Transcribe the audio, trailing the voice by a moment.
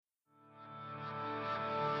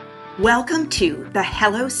Welcome to the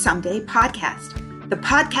Hello Someday podcast, the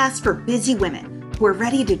podcast for busy women who are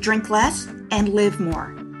ready to drink less and live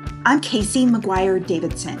more. I'm Casey McGuire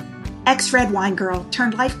Davidson, ex-red wine girl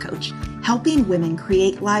turned life coach, helping women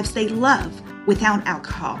create lives they love without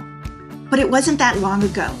alcohol. But it wasn't that long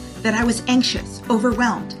ago that I was anxious,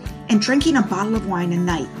 overwhelmed, and drinking a bottle of wine a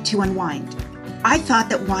night to unwind. I thought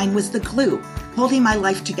that wine was the glue holding my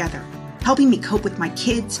life together, helping me cope with my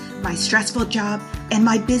kids, my stressful job, and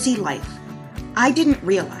my busy life. I didn't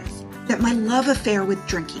realize that my love affair with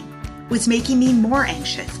drinking was making me more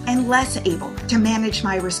anxious and less able to manage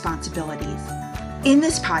my responsibilities. In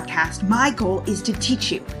this podcast, my goal is to teach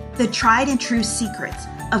you the tried and true secrets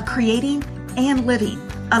of creating and living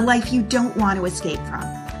a life you don't want to escape from.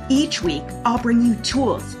 Each week, I'll bring you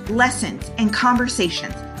tools, lessons, and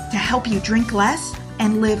conversations to help you drink less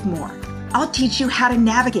and live more. I'll teach you how to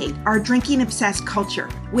navigate our drinking-obsessed culture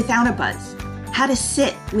without a buzz, how to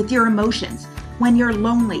sit with your emotions when you're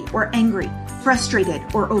lonely or angry, frustrated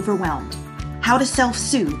or overwhelmed, how to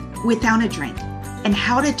self-soothe without a drink, and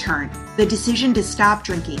how to turn the decision to stop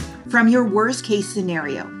drinking from your worst-case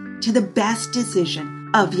scenario to the best decision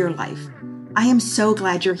of your life. I am so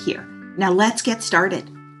glad you're here. Now let's get started.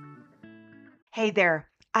 Hey there.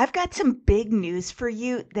 I've got some big news for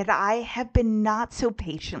you that I have been not so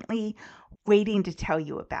patiently waiting to tell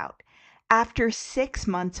you about. After 6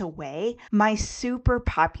 months away, my super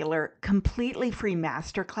popular, completely free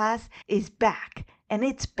masterclass is back, and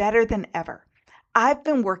it's better than ever. I've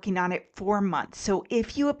been working on it for months, so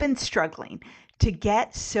if you have been struggling to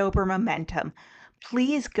get sober momentum,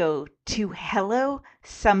 please go to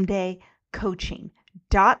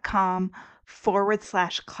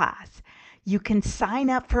hellosomedaycoaching.com/class. You can sign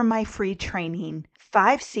up for my free training,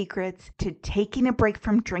 5 Secrets to Taking a Break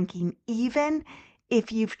from Drinking, even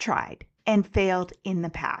if you've tried and failed in the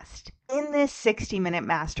past. In this 60-minute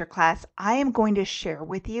masterclass, I am going to share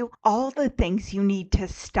with you all the things you need to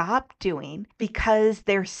stop doing because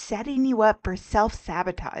they're setting you up for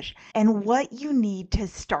self-sabotage and what you need to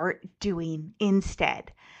start doing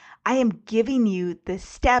instead. I am giving you the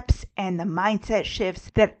steps and the mindset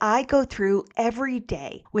shifts that I go through every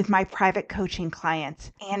day with my private coaching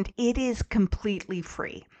clients, and it is completely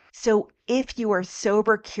free. So if you are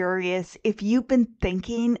sober curious, if you've been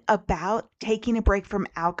thinking about taking a break from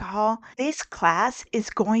alcohol, this class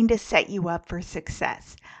is going to set you up for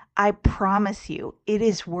success. I promise you, it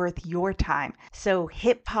is worth your time. So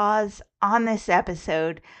hit pause on this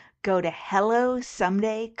episode, go to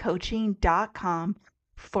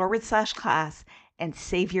hellosomedaycoaching.com/class and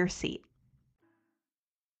save your seat.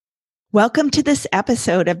 Welcome to this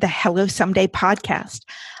episode of the Hello Someday podcast.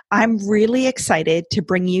 I'm really excited to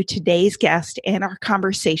bring you today's guest and our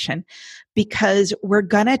conversation because we're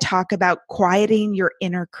going to talk about quieting your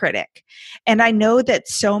inner critic. And I know that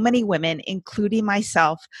so many women, including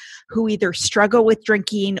myself, who either struggle with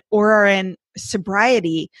drinking or are in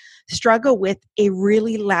sobriety, struggle with a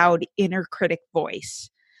really loud inner critic voice.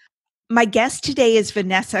 My guest today is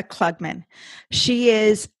Vanessa Klugman. She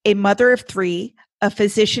is a mother of 3, a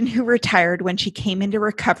physician who retired when she came into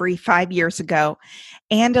recovery 5 years ago,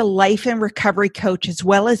 and a life and recovery coach, as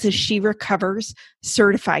well as a She Recovers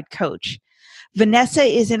certified coach. Vanessa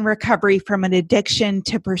is in recovery from an addiction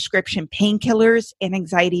to prescription painkillers and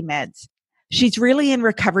anxiety meds. She's really in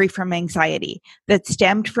recovery from anxiety that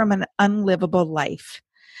stemmed from an unlivable life.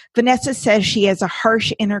 Vanessa says she has a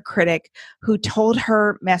harsh inner critic who told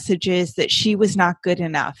her messages that she was not good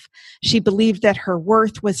enough. She believed that her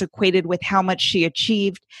worth was equated with how much she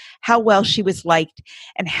achieved, how well she was liked,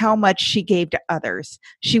 and how much she gave to others.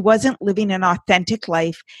 She wasn't living an authentic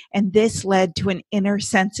life, and this led to an inner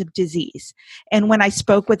sense of disease. And when I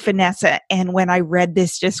spoke with Vanessa and when I read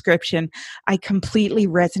this description, I completely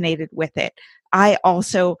resonated with it. I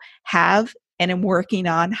also have and am working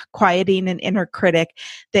on quieting an inner critic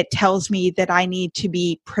that tells me that I need to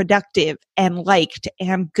be productive and liked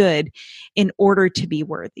and good in order to be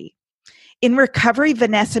worthy. In recovery,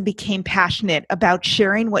 Vanessa became passionate about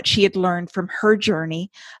sharing what she had learned from her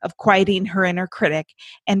journey of quieting her inner critic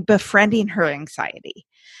and befriending her anxiety.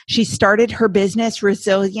 She started her business,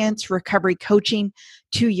 Resilience Recovery Coaching,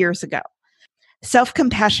 2 years ago.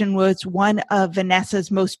 Self-compassion was one of Vanessa's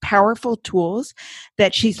most powerful tools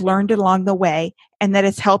that she's learned along the way and that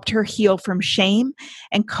has helped her heal from shame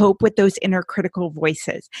and cope with those inner critical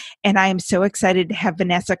voices. And I am so excited to have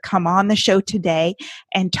Vanessa come on the show today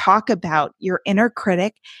and talk about your inner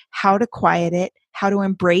critic, how to quiet it, how to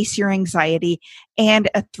embrace your anxiety, and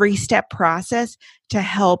a 3-step process to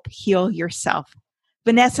help heal yourself.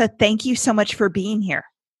 Vanessa, thank you so much for being here.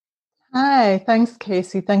 Hi, thanks,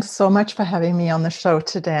 Casey. Thanks so much for having me on the show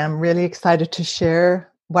today. I'm really excited to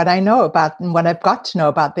share what I know about and what I've got to know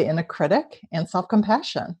about the inner critic and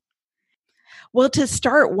self-compassion. Well, to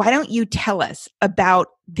start, why don't you tell us about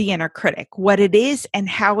the inner critic, what it is and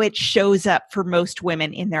how it shows up for most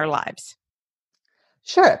women in their lives?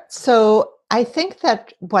 Sure. So I think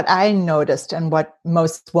that what I noticed and what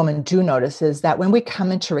most women do notice is that when we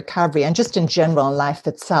come into recovery and just in general in life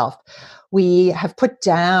itself, we have put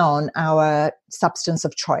down our substance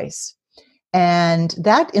of choice. And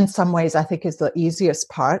that in some ways, I think is the easiest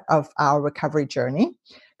part of our recovery journey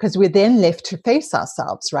because we're then left to face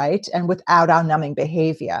ourselves, right? And without our numbing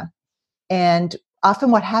behavior. And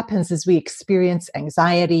often what happens is we experience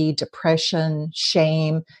anxiety, depression,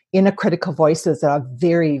 shame, inner critical voices that are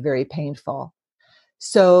very, very painful.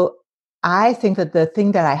 So I think that the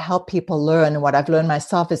thing that I help people learn and what I've learned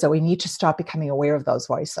myself is that we need to start becoming aware of those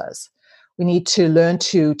voices. We need to learn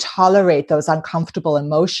to tolerate those uncomfortable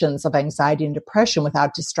emotions of anxiety and depression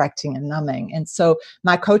without distracting and numbing. And so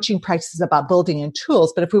my coaching practice is about building in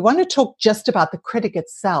tools. But if we want to talk just about the critic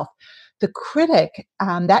itself, the critic,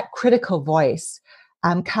 that critical voice,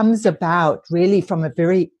 comes about really from a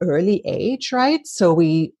very early age, right? So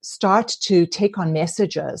we start to take on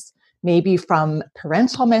messages, maybe from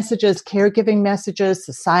parental messages, caregiving messages,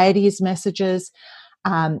 society's messages.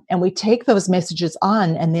 And we take those messages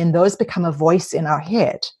on, and then those become a voice in our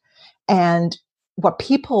head. And what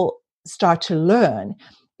people start to learn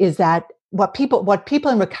is that what people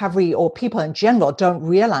in recovery or people in general don't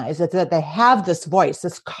realize is that they have this voice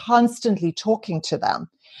that's constantly talking to them.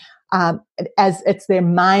 As it's their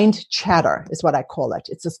mind chatter is what I call it.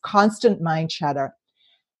 It's this constant mind chatter.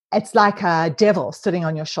 It's like a devil sitting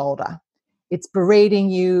on your shoulder. It's berating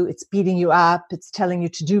you. It's beating you up. It's telling you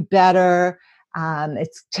to do better.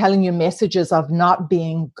 It's telling you messages of not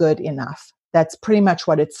being good enough. That's pretty much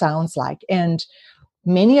what it sounds like. And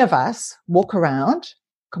many of us walk around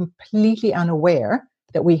completely unaware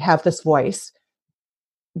that we have this voice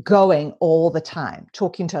going all the time,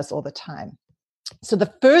 talking to us all the time. So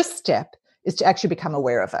the first step is to actually become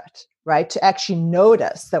aware of it, right? To actually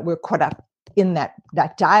notice that we're caught up in that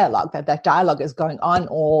dialogue, that dialogue is going on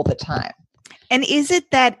all the time. And is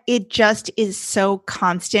it that it just is so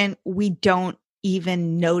constant, we don't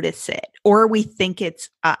even notice it, or we think it's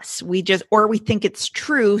us? Or we think it's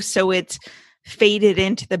true, so it's faded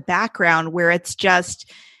into the background where it's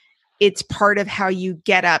part of how you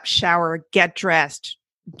get up, shower, get dressed,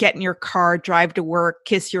 get in your car, drive to work,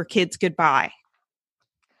 kiss your kids goodbye.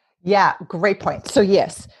 Yeah, great point. So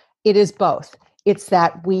yes, it is both. It's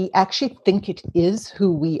that we actually think it is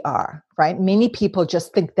who we are, right? Many people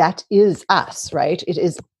just think that is us, right? It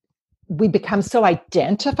is. We become so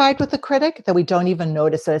identified with the critic that we don't even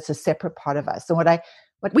notice that it's a separate part of us. So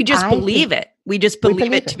we just believe it. We just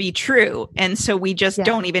believe it to be true. And so we just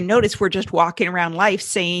don't even notice. We're just walking around life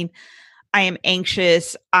saying, I am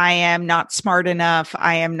anxious. I am not smart enough.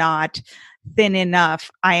 I am not thin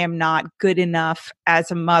enough. I am not good enough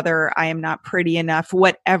as a mother. I am not pretty enough,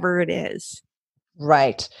 whatever it is.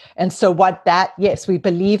 Right. And so yes, we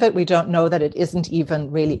believe it. We don't know that it isn't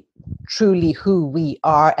even really truly who we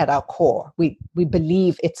are at our core. We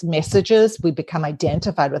believe its messages. We become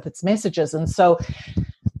identified with its messages. And so,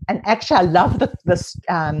 and actually I love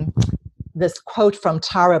this quote from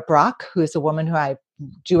Tara Brach, who is a woman who I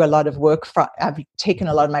do a lot of work from. I've taken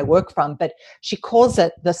a lot of my work from, but she calls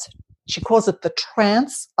it the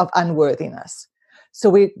trance of unworthiness. So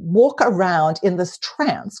we walk around in this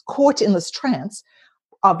trance, caught in this trance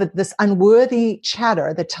of this unworthy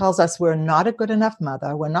chatter that tells us we're not a good enough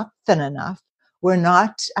mother, we're not thin enough, we're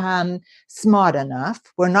not smart enough,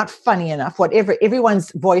 we're not funny enough, whatever.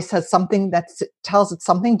 Everyone's voice has something that tells it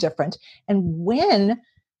something different. And when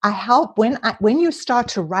you start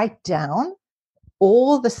to write down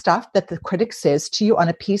all the stuff that the critic says to you on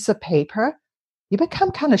a piece of paper, you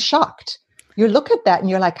become kind of shocked. You look at that and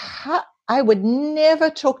you're like, I would never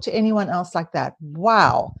talk to anyone else like that.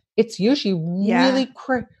 Wow. It's usually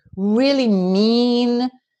really mean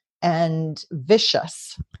and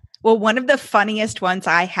vicious. Well, one of the funniest ones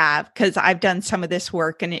I have, because I've done some of this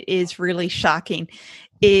work and it is really shocking,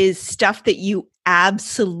 is stuff that you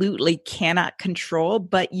absolutely cannot control,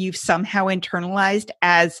 but you've somehow internalized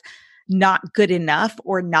as not good enough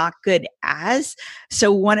or not good as.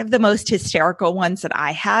 So one of the most hysterical ones that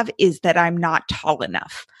I have is that I'm not tall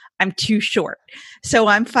enough. I'm too short. So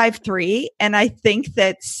I'm 5'3", and I think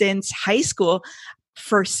that since high school,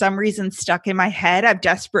 for some reason stuck in my head, I've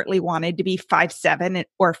desperately wanted to be 5'7"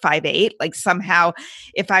 or 5'8". Like somehow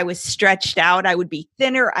if I was stretched out, I would be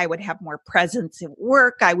thinner. I would have more presence at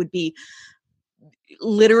work. I would be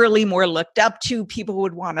literally more looked up to. People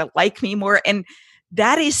would want to like me more. And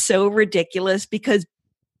that is so ridiculous because,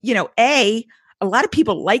 A, a lot of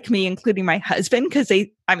people like me, including my husband, because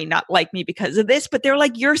not like me because of this, but they're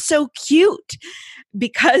like, you're so cute,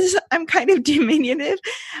 because I'm kind of diminutive,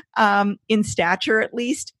 in stature at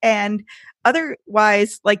least. And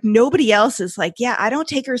otherwise, like, nobody else is like, yeah, I don't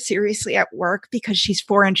take her seriously at work because she's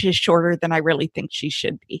 4 inches shorter than I really think she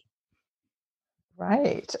should be.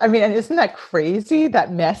 Right. I mean, and isn't that crazy,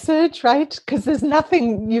 that message, right? Because there's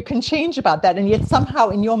nothing you can change about that. And yet somehow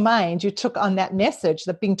in your mind, you took on that message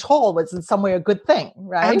that being tall was in some way a good thing,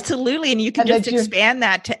 right? Absolutely. And you can just expand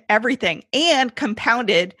that to everything. And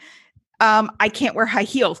compounded, I can't wear high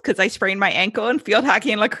heels because I sprained my ankle in field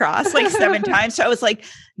hockey and lacrosse like 7 times. So I was like,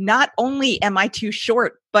 not only am I too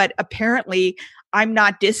short, but apparently I'm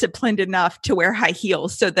not disciplined enough to wear high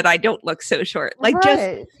heels so that I don't look so short. Like,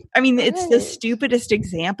 it's the stupidest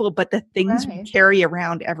example, but the things we carry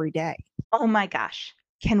around every day. Oh my gosh.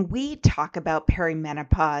 Can we talk about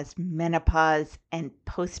perimenopause, menopause, and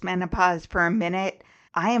postmenopause for a minute?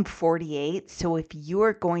 I am 48, so if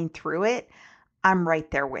you're going through it, I'm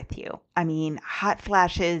right there with you. I mean, hot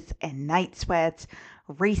flashes and night sweats,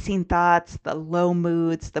 racing thoughts, the low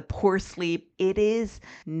moods, the poor sleep. It is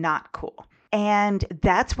not cool. And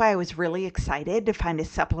that's why I was really excited to find a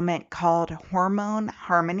supplement called Hormone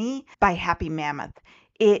Harmony by Happy Mammoth.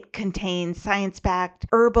 It contains science-backed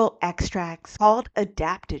herbal extracts called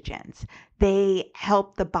adaptogens. They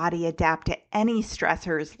help the body adapt to any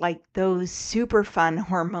stressors like those super fun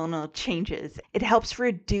hormonal changes. It helps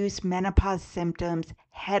reduce menopause symptoms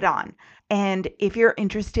head on. And if you're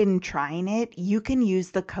interested in trying it, you can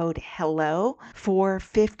use the code HELLO for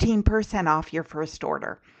 15% off your first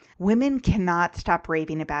order. Women cannot stop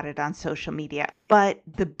raving about it on social media, but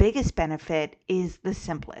the biggest benefit is the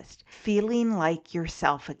simplest, feeling like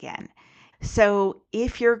yourself again. So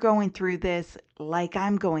if you're going through this, like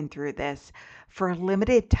I'm going through this, for a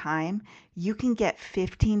limited time, you can get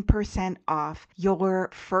 15% off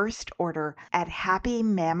your first order at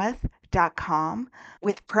happymammoth.com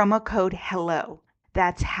with promo code HELLO.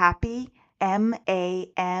 That's happy,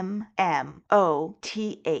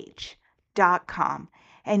 MAMMOTH.com.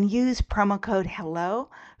 And use promo code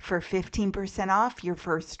HELLO for 15% off your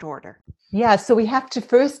first order. Yeah, so we have to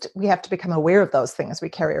become aware of those things we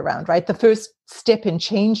carry around, right? The first step in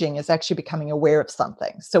changing is actually becoming aware of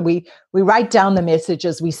something. So we write down the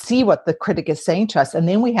messages, we see what the critic is saying to us, and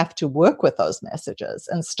then we have to work with those messages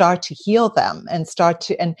and start to heal them and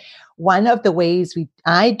one of the ways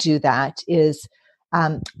I do that is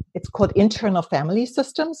it's called internal family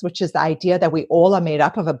systems, which is the idea that we all are made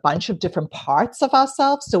up of a bunch of different parts of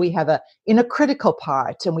ourselves. So we have a inner critical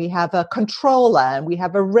part, and we have a controller, and we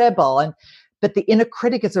have a rebel, but the inner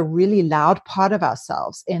critic is a really loud part of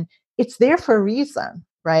ourselves, and it's there for a reason,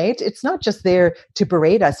 right? It's not just there to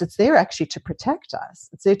berate us; it's there actually to protect us.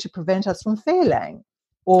 It's there to prevent us from failing,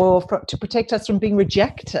 or to protect us from being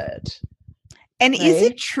rejected. And right? Is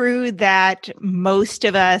it true that most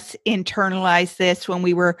of us internalized this when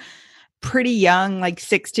we were pretty young, like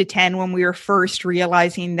 6 to 10, when we were first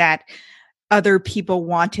realizing that other people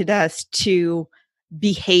wanted us to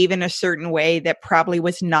behave in a certain way that probably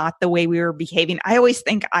was not the way we were behaving? I always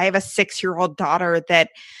think, I have a 6-year-old daughter, that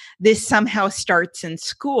this somehow starts in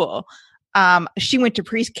school. She went to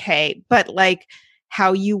pre-K, but like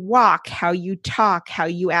how you walk, how you talk, how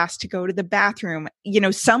you ask to go to the bathroom,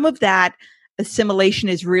 some of that assimilation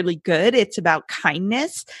is really good. It's about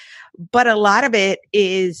kindness, but a lot of it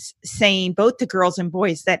is saying, both to girls and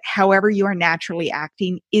boys, that however you are naturally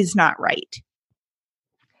acting is not right.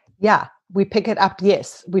 Yeah, we pick it up.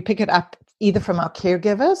 Yes, we pick it up either from our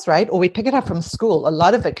caregivers, right? Or we pick it up from school. A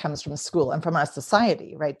lot of it comes from school and from our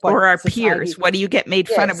society, right? Or our peers. What do you get made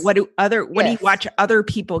fun of? What do you watch other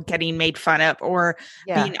people getting made fun of or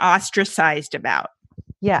being ostracized about?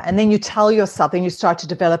 Yeah. And then you tell yourself, and you start to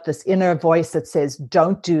develop this inner voice that says,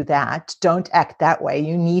 don't do that. Don't act that way.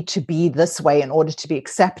 You need to be this way in order to be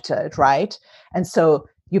accepted. Right. And so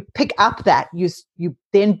you pick up that, you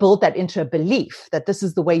then build that into a belief that this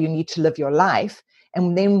is the way you need to live your life.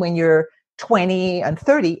 And then when you're 20 and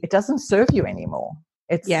 30, it doesn't serve you anymore.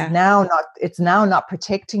 It's now not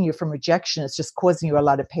protecting you from rejection. It's just causing you a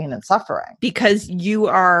lot of pain and suffering. Because you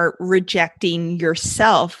are rejecting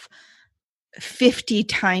yourself 50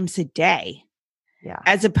 times a day,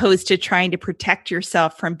 as opposed to trying to protect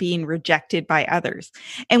yourself from being rejected by others.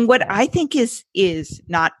 And what I think is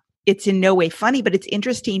not, it's in no way funny, but it's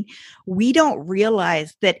interesting. We don't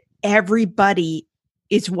realize that everybody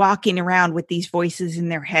is walking around with these voices in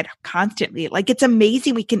their head constantly. Like, it's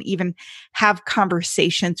amazing we can even have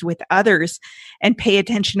conversations with others and pay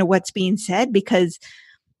attention to what's being said, because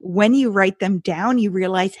when you write them down, you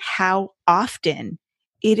realize how often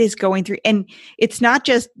it is going through, and it's not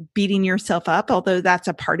just beating yourself up, although that's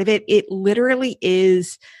a part of it. It literally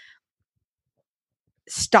is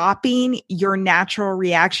stopping your natural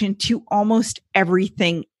reaction to almost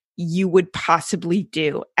everything you would possibly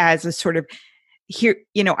do as a sort of here,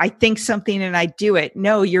 I think something and I do it.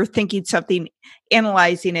 No, you're thinking something,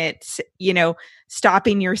 analyzing it,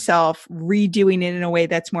 stopping yourself, redoing it in a way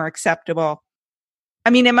that's more acceptable. I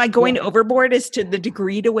mean, am I going overboard as to the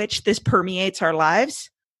degree to which this permeates our lives?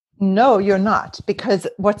 No, you're not. Because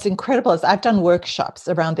what's incredible is I've done workshops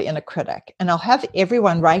around the inner critic, and I'll have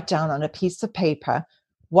everyone write down on a piece of paper,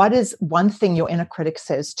 what is one thing your inner critic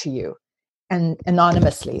says to you, and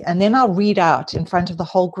anonymously. And then I'll read out in front of the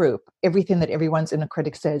whole group everything that everyone's inner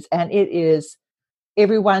critic says. And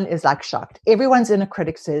everyone is like shocked. Everyone's inner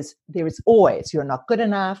critic says there is always, you're not good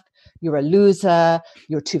enough, you're a loser,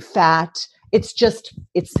 you're too fat. It's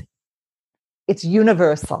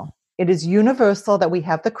universal. It is universal that we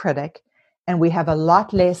have the critic, and we have a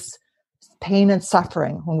lot less pain and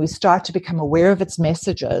suffering when we start to become aware of its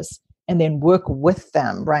messages and then work with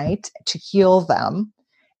them, right, to heal them.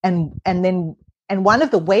 And one of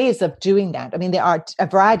the ways of doing that, I mean, there are a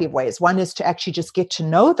variety of ways. One is to actually just get to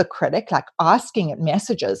know the critic, like asking it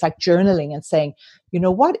messages, like journaling and saying,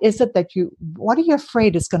 what are you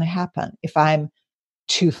afraid is going to happen if I'm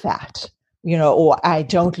too fat? Or I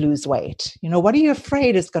don't lose weight. What are you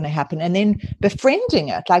afraid is going to happen? And then befriending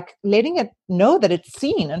it, like letting it know that it's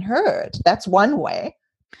seen and heard. That's one way.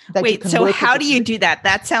 Wait, so how do you do that?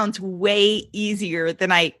 That sounds way easier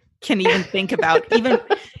than I can even think about, even,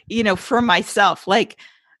 for myself, like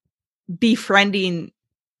befriending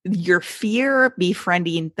your fear,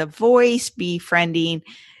 befriending the voice, befriending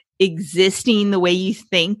existing the way you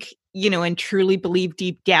think, and truly believe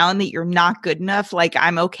deep down that you're not good enough. Like,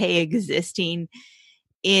 I'm okay existing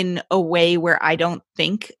in a way where I don't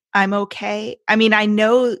think I'm okay. I mean,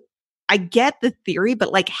 I get the theory,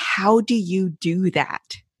 but like, how do you do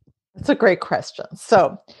that? That's a great question.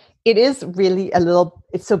 So it is really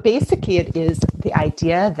so basically it is the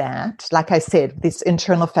idea that, like I said, this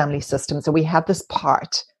internal family system. So we have this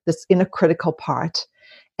inner critical part.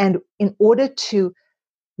 And in order to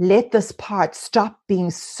let this part stop being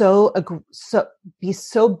so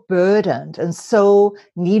burdened and so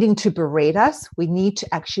needing to berate us, we need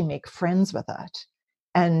to actually make friends with it.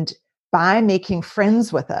 And by making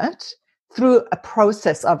friends with it through a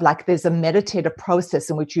process of, like, there's a meditative process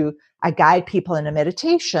in which I guide people in a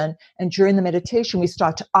meditation. And during the meditation, we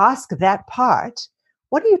start to ask that part,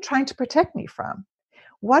 what are you trying to protect me from?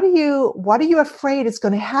 What are you afraid is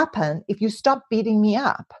going to happen if you stop beating me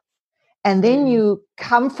up? And then you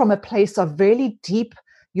come from a place of really deep,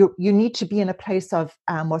 you need to be in a place of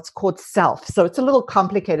what's called self. So it's a little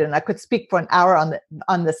complicated, and I could speak for an hour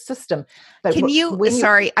on the system. But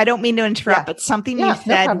sorry, I don't mean to interrupt, but something you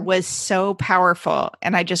said was so powerful,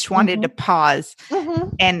 and I just wanted to pause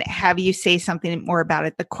and have you say something more about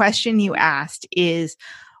it. The question you asked is,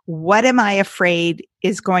 what am I afraid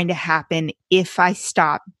is going to happen if I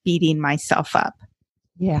stop beating myself up?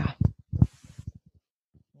 Yeah.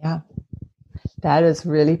 Yeah. That is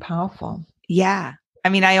really powerful. Yeah. I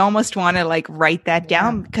mean, I almost want to like write that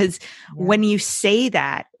down, because when you say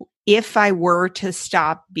that, if I were to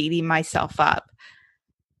stop beating myself up,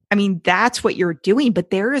 I mean, that's what you're doing, but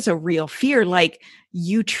there is a real fear. Like,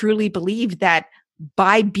 you truly believe that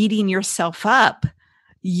by beating yourself up,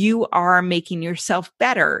 you are making yourself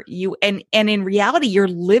better. And in reality, you're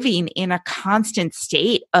living in a constant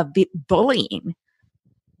state of bullying.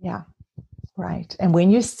 Yeah. Right. And when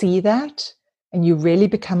you see that, and you really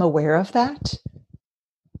become aware of that,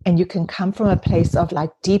 and you can come from a place of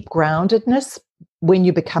like deep groundedness, when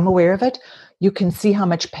you become aware of it, you can see how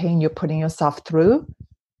much pain you're putting yourself through.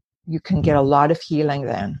 You can get a lot of healing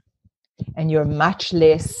then. And you're much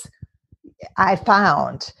less, I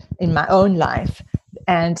found in my own life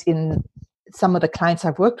and in some of the clients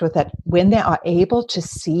I've worked with, that when they are able to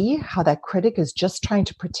see how that critic is just trying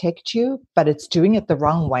to protect you, but it's doing it the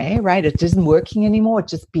wrong way, right? It isn't working anymore.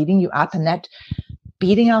 It's just beating you up. And that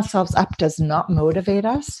beating ourselves up does not motivate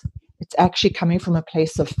us. It's actually coming from a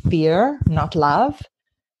place of fear, not love.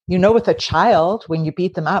 With a child, when you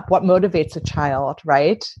beat them up, what motivates a child,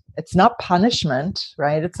 right? It's not punishment,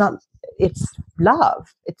 right? It's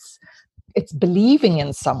love. It's believing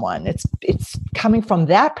in someone. It's coming from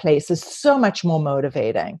that place is so much more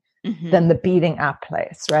motivating than the beating up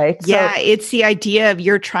place, right? Yeah, so it's the idea of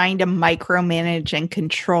you're trying to micromanage and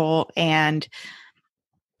control and,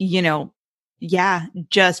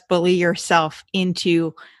 just bully yourself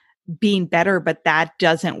into being better, but that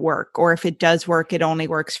doesn't work. Or if it does work, it only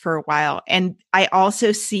works for a while. And I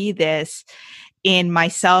also see this in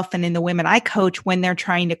myself and in the women I coach when they're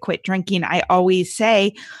trying to quit drinking, I always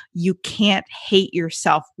say, you can't hate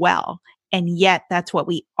yourself well. And yet that's what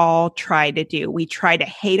we all try to do. We try to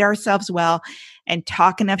hate ourselves well and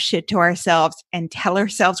talk enough shit to ourselves and tell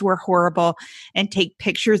ourselves we're horrible and take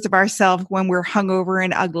pictures of ourselves when we're hungover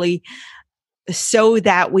and ugly so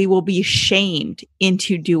that we will be shamed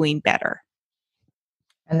into doing better.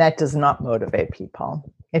 And that does not motivate people.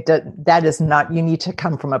 That is not, you need to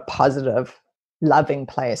come from a positive, loving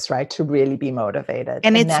place, right? To really be motivated.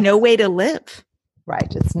 And it's no way to live.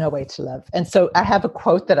 Right. It's no way to live. And so I have a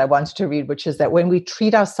quote that I wanted to read, which is that when we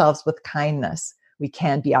treat ourselves with kindness, we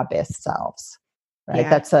can be our best selves. Right. Yeah.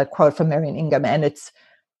 That's a quote from Marian Ingham. And it's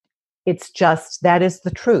just, that is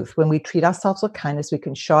the truth. When we treat ourselves with kindness, we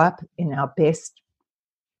can show up in our best,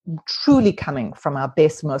 truly coming from our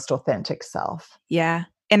best, most authentic self. Yeah.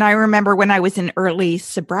 And I remember when I was in early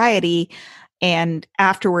sobriety and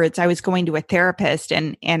afterwards I was going to a therapist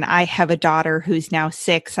and I have a daughter who's now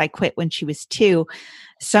 6. I quit when she was 2.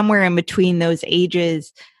 Somewhere in between those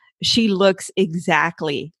ages, she looks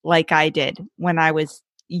exactly like I did when I was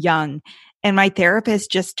young. And my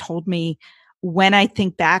therapist just told me, when I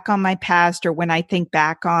think back on my past or when I think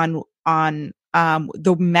back on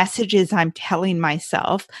the messages I'm telling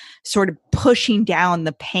myself, sort of pushing down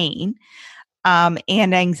the pain, and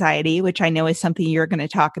anxiety, which I know is something you're going to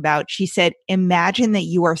talk about. She said, imagine that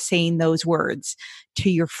you are saying those words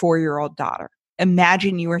to your 4-year-old daughter.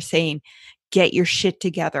 Imagine you are saying, get your shit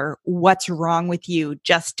together. What's wrong with you?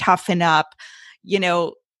 Just toughen up.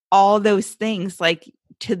 All those things, like,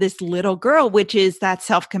 to this little girl, which is that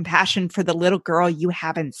self-compassion for the little girl you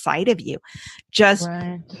have inside of you. Just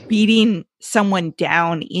beating someone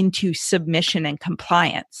down into submission and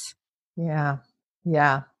compliance. Yeah.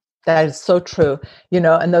 Yeah. That is so true.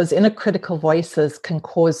 And those inner critical voices can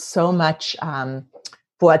cause so much,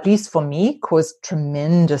 at least for me, cause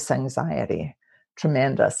tremendous anxiety,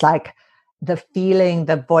 tremendous. Like the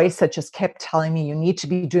voice that just kept telling me, you need to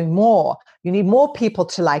be doing more. You need more people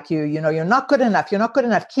to like you. You're not good enough. You're not good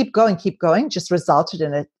enough. Keep going, just resulted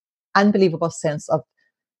in an unbelievable sense of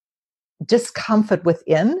discomfort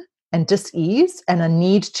within and dis-ease and a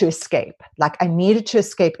need to escape. Like I needed to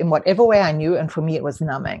escape in whatever way I knew. And for me, it was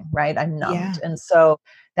numbing, right? I numbed. Yeah. And so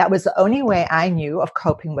that was the only way I knew of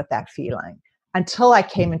coping with that feeling until I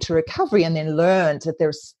came into recovery and then learned that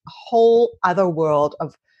there's a whole other world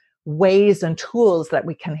of ways and tools that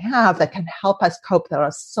we can have that can help us cope that are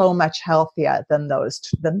so much healthier than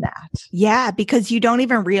that. Yeah, because you don't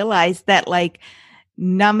even realize that, like,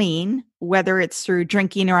 numbing, whether it's through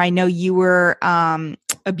drinking or I know you were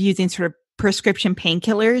abusing sort of prescription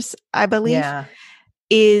painkillers, I believe,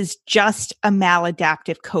 is just a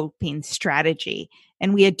maladaptive coping strategy.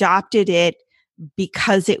 And we adopted it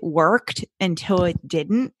because it worked until it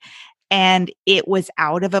didn't. And it was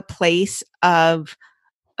out of a place of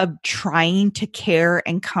trying to care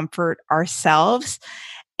and comfort ourselves.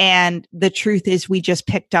 And the truth is we just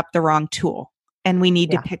picked up the wrong tool and we need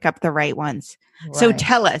to pick up the right ones. Right. So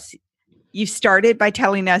tell us, you started by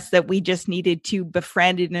telling us that we just needed to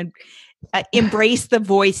befriend and embrace the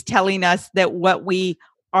voice telling us that what we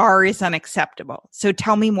are is unacceptable. So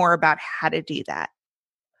tell me more about how to do that.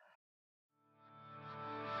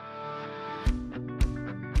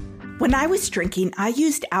 When I was drinking, I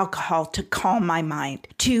used alcohol to calm my mind,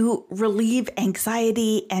 to relieve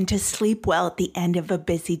anxiety, and to sleep well at the end of a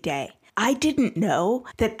busy day. I didn't know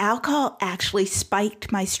that alcohol actually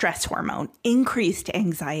spiked my stress hormone, increased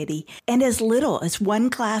anxiety, and as little as 1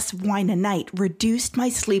 glass of wine a night reduced my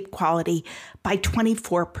sleep quality by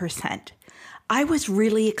 24%. I was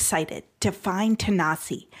really excited to find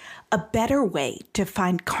Tanasi, a better way to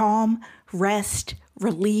find calm, rest,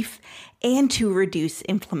 relief, and to reduce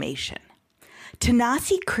inflammation.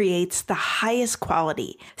 Tanasi creates the highest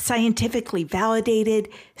quality, scientifically validated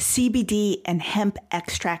CBD and hemp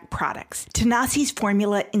extract products. Tanasi's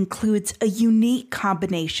formula includes a unique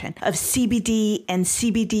combination of CBD and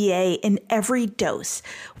CBDA in every dose,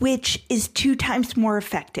 which is 2 times more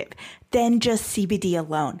effective than just CBD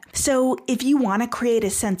alone. So if you want to create a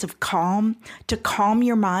sense of calm, to calm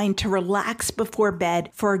your mind, to relax before bed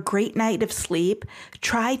for a great night of sleep,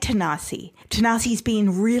 try Tanasi. Tanasi's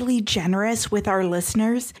being really generous with our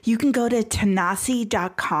listeners. You can go to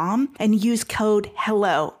tanasi.com and use code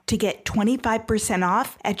HELLO to get 25%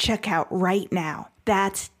 off at checkout right now.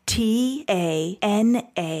 That's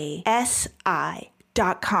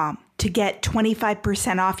TANASI.com. to get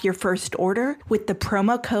 25% off your first order with the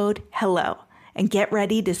promo code HELLO and get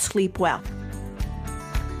ready to sleep well.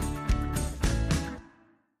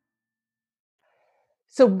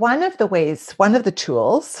 So one of the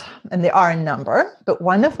tools, and there are a number, but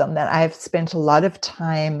one of them that I've spent a lot of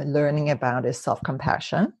time learning about is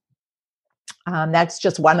self-compassion. That's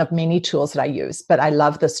just one of many tools that I use, but I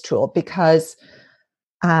love this tool because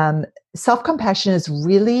self-compassion is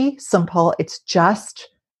really simple. It's just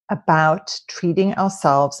about treating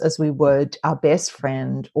ourselves as we would our best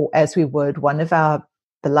friend or as we would one of our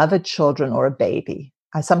beloved children or a baby.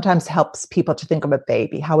 I sometimes helps people to think of a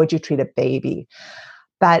baby. How would you treat a baby?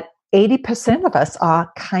 But 80% of us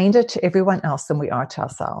are kinder to everyone else than we are to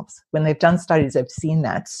ourselves. When they've done studies, they've seen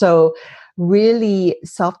that. So really,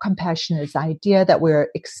 self-compassion is the idea that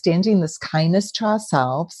we're extending this kindness to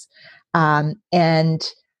ourselves.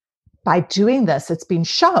 And by doing this, it's been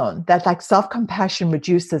shown that like self-compassion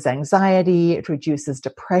reduces anxiety, it reduces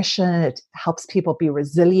depression, it helps people be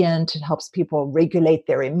resilient, it helps people regulate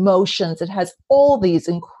their emotions. It has all these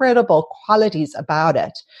incredible qualities about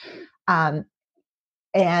it.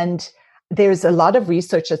 And there's a lot of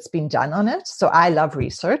research that's been done on it. So I love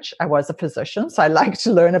research. I was a physician, so I like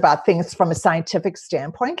to learn about things from a scientific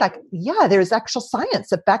standpoint. Like, yeah, there's actual science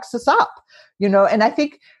that backs this up, and I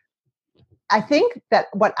think that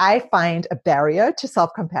what I find a barrier to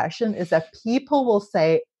self-compassion is that people will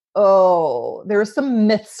say, oh, there are some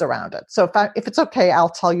myths around it. So if it's okay, I'll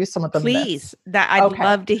tell you some of the myths. Please, I'd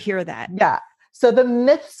love to hear that. Yeah. So the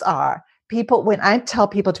myths are, when I tell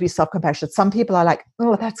people to be self-compassionate, some people are like,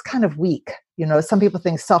 oh, that's kind of weak. Some people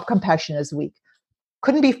think self-compassion is weak.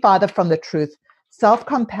 Couldn't be farther from the truth.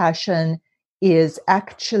 Self-compassion is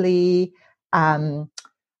actually been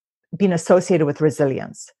associated with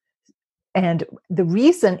resilience. And the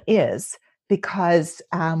reason is because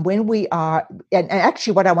when we are, and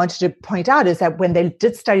actually what I wanted to point out is that when they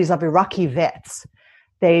did studies of Iraqi vets,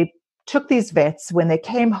 they took these vets, when they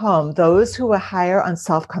came home, those who were higher on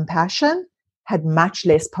self-compassion had much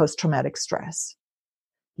less post-traumatic stress,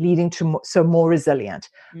 leading to more resilient.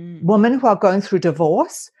 Women who are going through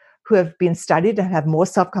divorce, who have been studied and have more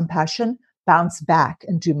self-compassion, bounce back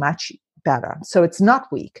and do much better. So it's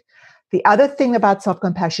not weak. The other thing about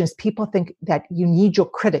self-compassion is people think that you need your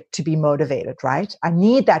critic to be motivated, right? I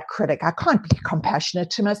need that critic. I can't be compassionate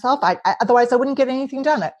to myself. Otherwise I wouldn't get anything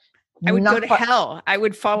done. I would go to hell. I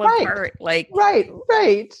would fall apart.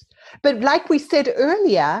 Right. But like we said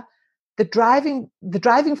earlier, the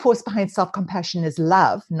driving force behind self-compassion is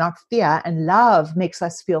love, not fear. And love makes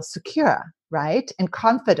us feel secure, right? And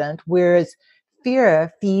confident, whereas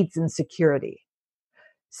fear feeds insecurity.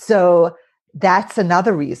 So that's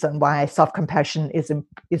another reason why self-compassion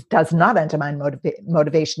does not undermine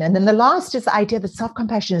motivation. And then the last is the idea that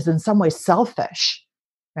self-compassion is in some way selfish,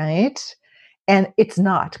 right? And it's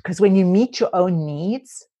not, because when you meet your own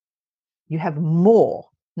needs, you have more,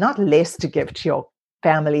 not less, to give to your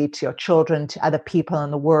family, to your children, to other people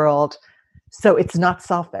in the world. So it's not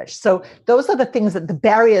selfish. So those are the things, that the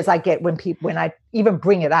barriers I get when I even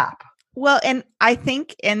bring it up. Well, and I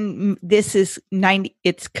think, and this is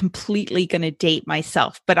it's completely going to date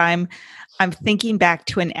myself, but I'm thinking back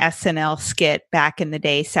to an SNL skit back in the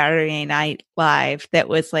day, Saturday Night Live, that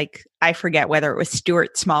was like, I forget whether it was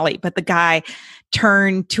Stuart Smalley, but the guy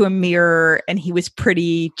turned to a mirror and he was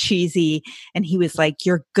pretty cheesy. And he was like,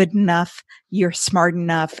 you're good enough, you're smart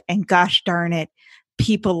enough, and gosh darn it,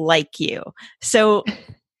 people like you. So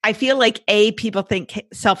I feel like people think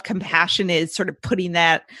self-compassion is sort of putting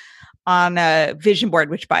that on a vision board,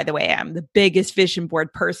 which, by the way, I'm the biggest vision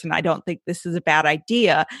board person. I don't think this is a bad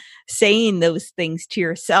idea, saying those things to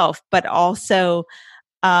yourself, but also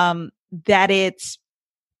that it's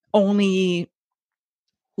only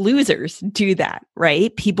losers do that,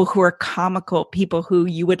 right? People who are comical, people who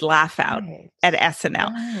you would laugh out at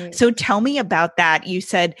SNL. Right. So tell me about that. You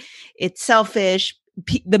said it's selfish.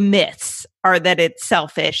 The myths are that it's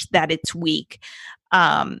selfish, that it's weak.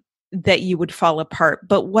 That you would fall apart.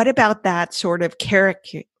 But what about that sort of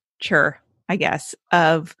caricature, I guess,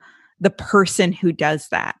 of the person who does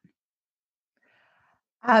that?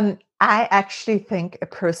 I actually think a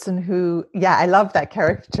person who, I love that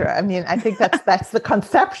caricature. I mean, I think that's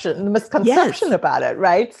the misconception about it,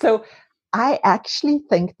 right? So I actually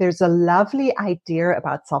think there's a lovely idea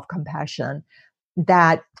about self-compassion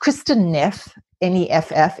that Kristen Neff,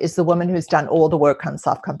 Neff, is the woman who's done all the work on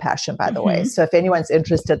self-compassion, by the way. So if anyone's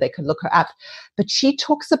interested, they could look her up. But she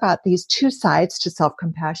talks about these two sides to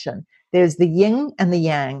self-compassion. There's the yin and the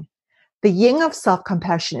yang. The yin of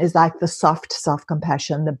self-compassion is like the soft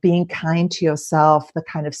self-compassion, the being kind to yourself, the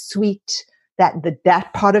kind of sweet, that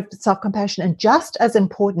part of self-compassion. And just as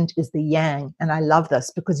important is the yang. And I love this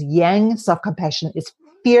because yang self-compassion is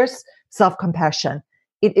fierce self-compassion.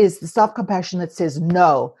 It is the self-compassion that says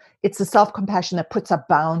no. it's a self-compassion that puts up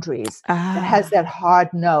boundaries, that has Ah, that hard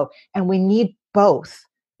no. And we need both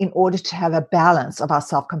in order to have a balance of our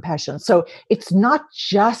self-compassion. So it's not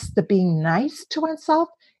just the being nice to oneself,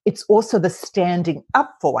 it's also the standing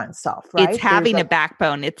up for oneself, it's right? There's having a a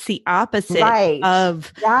backbone. It's the opposite right,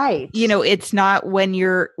 of, right. it's not when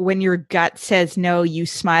your gut says no, you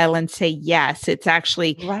smile and say yes. It's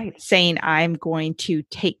actually Right. saying, I'm going to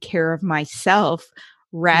take care of myself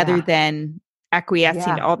rather Yeah. than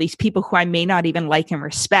acquiescing to Yeah. all these people who I may not even like and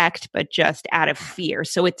respect, but just out of fear.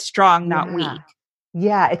 So it's strong, not Yeah. weak.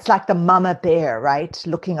 Yeah, it's like the mama bear, right?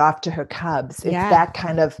 Looking after her cubs. Yeah.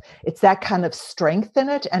 It's that kind of strength in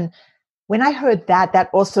it. And when I heard that, that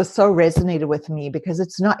also so resonated with me because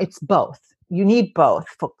it's both. You need both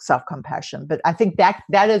for self-compassion. But I think that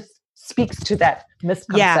is speaks to that Yeah.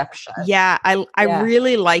 misconception. Yeah. I Yeah.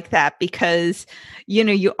 really like that because,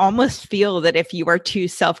 you almost feel that if you are too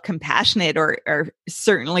self-compassionate or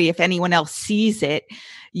certainly if anyone else sees it,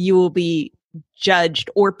 you will be judged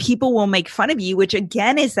or people will make fun of you, which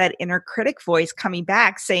again is that inner critic voice coming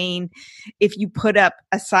back saying, if you put up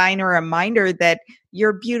a sign or a reminder that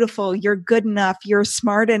you're beautiful, you're good enough, you're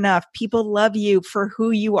smart enough, people love you for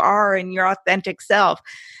who you are and your authentic self,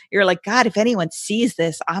 you're like, God, if anyone sees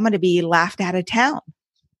this, I'm going to be laughed out of town.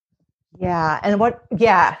 Yeah.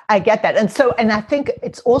 Yeah, I get that. And I think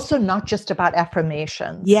it's also not just about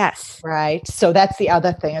affirmations, Yes. right? So that's the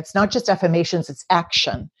other thing. It's not just affirmations, it's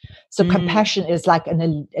action. So Mm, compassion is like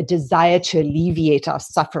a desire to alleviate our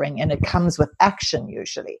suffering, and it comes with action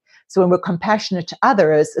usually. So when we're compassionate to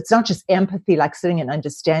others, it's not just empathy, like sitting and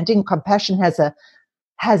understanding. Compassion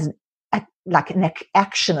has like an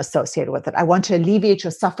action associated with it. I want to alleviate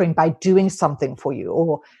your suffering by doing something for you,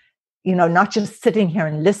 or not just sitting here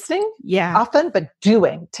and listening yeah. often, but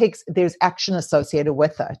there's action associated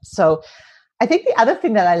with it. So I think the other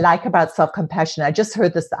thing that I like about self-compassion, I just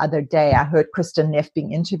heard this the other day. I heard Kristen Neff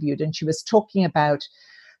being interviewed, and she was talking about,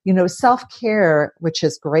 self-care, which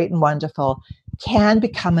is great and wonderful, can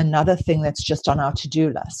become another thing that's just on our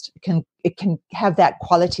to-do list. It can have that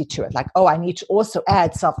quality to it. Like, oh, I need to also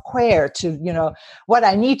add self-care to, what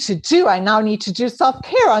I need to do. I now need to do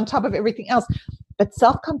self-care on top of everything else. But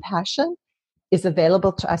self-compassion is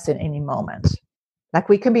available to us in any moment. Like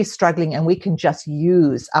we can be struggling and we can just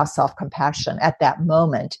use our self-compassion at that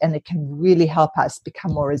moment, and it can really help us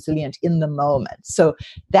become more resilient in the moment. So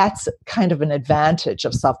that's kind of an advantage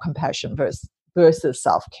of self-compassion versus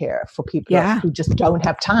self-care for people Yeah. who just don't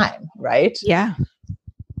have time, right? Yeah.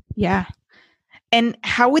 Yeah. And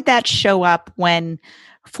how would that show up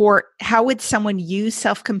how would someone use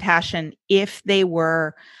self-compassion if they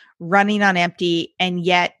were running on empty and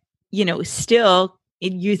yet, still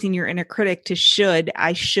using your inner critic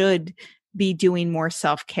I should be doing more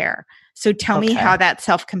self-care. So tell me Okay. how that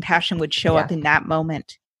self-compassion would show Yeah. up in that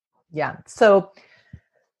moment. Yeah. So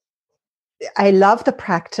I love the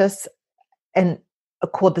practice and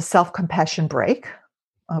called the self-compassion break.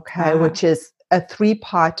 Okay, Ah, which is a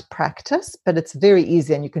 3-part practice, but it's very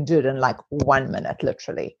easy and you can do it in like 1 minute,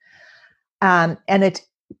 literally. And it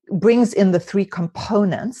brings in the 3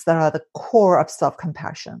 components that are the core of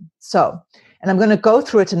self-compassion. So, and I'm going to go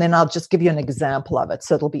through it and then I'll just give you an example of it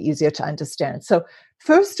so it'll be easier to understand. So,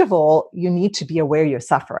 first of all, you need to be aware you're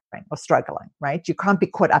suffering or struggling, right? You can't be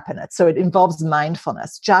caught up in it. So it involves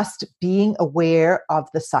mindfulness, just being aware of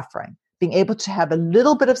the suffering, being able to have a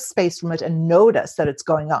little bit of space from it and notice that it's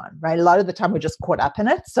going on, right? A lot of the time we're just caught up in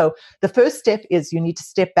it. So the first step is you need to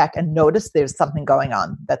step back and notice there's something going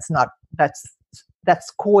on that's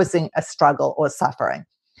causing a struggle or suffering.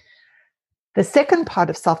 The second part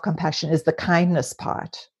of self-compassion is the kindness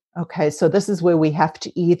part. Okay, so this is where we have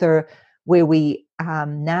to where we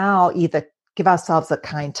now either give ourselves a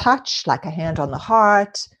kind touch, like a hand on the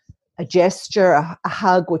heart, a gesture, a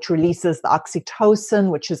hug, which releases the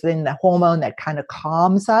oxytocin, which is then the hormone that kind of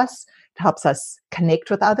calms us, helps us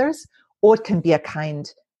connect with others. Or it can be a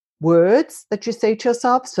kind words that you say to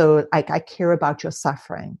yourself. So like, I care about your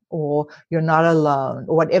suffering, or you're not alone,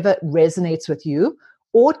 or whatever resonates with you.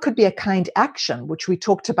 Or it could be a kind action, which we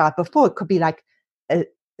talked about before. It could be like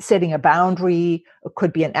setting a boundary. It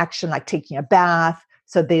could be an action like taking a bath.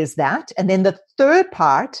 So there's that. And then the third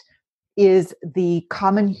part is the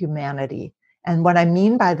common humanity. And what I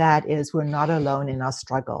mean by that is we're not alone in our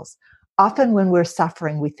struggles. Often when we're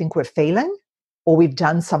suffering, we think we're failing or we've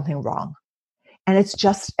done something wrong. And it's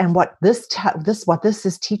just, and what this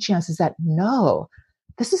is teaching us is that no,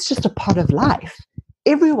 this is just a part of life.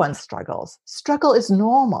 Everyone struggles. Struggle is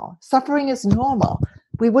normal. Suffering is normal.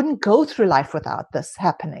 We wouldn't go through life without this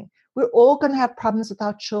happening. We're all going to have problems with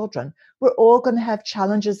our children. We're all going to have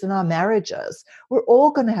challenges in our marriages. We're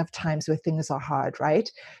all going to have times where things are hard, right?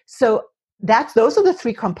 So those are the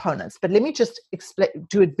three components. But let me just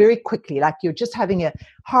do it very quickly. Like you're just having a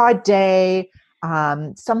hard day,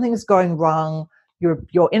 something's going wrong.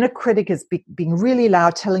 Your inner critic is being really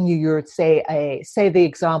loud, telling you say the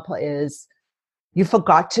example is you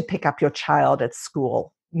forgot to pick up your child at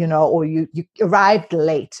school, or you arrived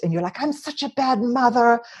late and you're like, I'm such a bad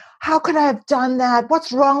mother. How could I have done that?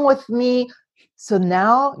 What's wrong with me? So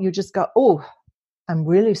now you just go, oh, I'm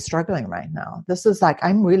really struggling right now. This is like,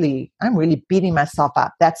 I'm really beating myself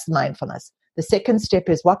up. That's mindfulness. The second step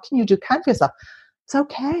is, what can you do kind for yourself? It's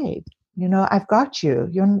okay. I've got you.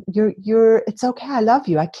 It's okay. I love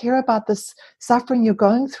you. I care about this suffering you're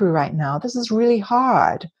going through right now. This is really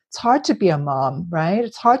hard. It's hard to be a mom, right?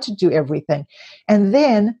 It's hard to do everything. And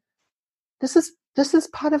then this is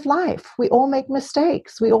part of life. We all make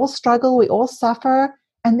mistakes. We all struggle. We all suffer.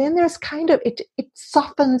 And then there's it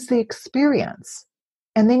softens the experience.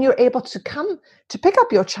 And then you're able to come to pick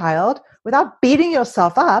up your child without beating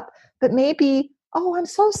yourself up, but maybe, oh, I'm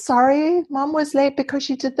so sorry, mom was late because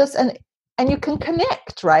she did this. And you can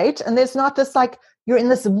connect, right? And there's not this like, you're in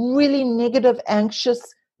this really negative, anxious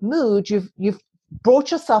mood. You've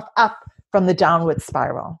brought yourself up from the downward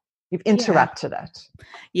spiral. You've interrupted it.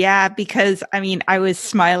 Yeah, because I was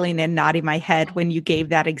smiling and nodding my head when you gave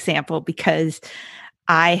that example, because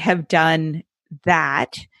I have done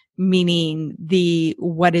that, meaning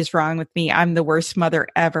what is wrong with me? I'm the worst mother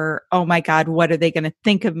ever. Oh my God, what are they going to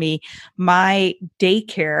think of me? My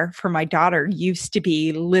daycare for my daughter used to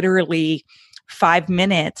be literally 5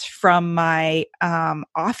 minutes from my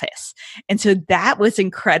office. And so that was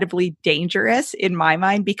incredibly dangerous in my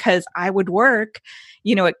mind, because I would work,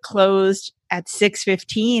 it closed at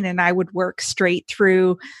 6:15 and I would work straight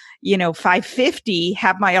through 5:50,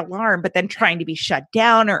 have my alarm, but then trying to be shut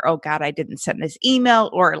down, or, oh God, I didn't send this email,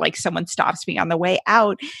 or like someone stops me on the way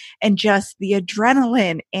out, and just the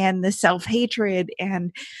adrenaline and the self-hatred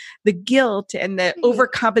and the guilt and the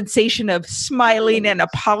overcompensation of smiling and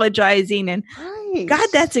apologizing. And God,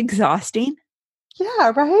 that's exhausting.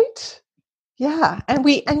 Yeah. Right. Yeah.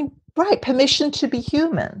 And permission to be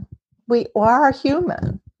human. We are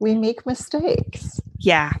human. We make mistakes.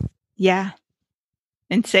 Yeah. Yeah.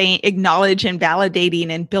 And acknowledge and validating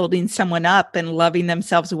and building someone up and loving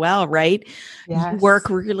themselves well, right? Yes. You work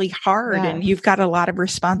really hard and you've got a lot of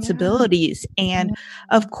responsibilities. And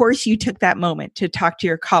of course, you took that moment to talk to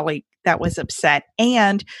your colleague that was upset,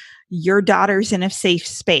 and your daughter's in a safe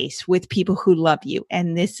space with people who love you.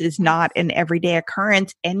 And this is not an everyday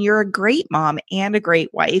occurrence. And you're a great mom and a great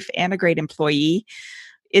wife and a great employee.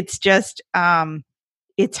 It's just,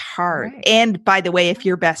 it's hard. Right. And by the way, if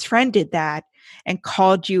your best friend did that and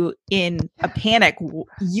called you in a panic,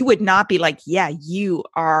 you would not be like, yeah, you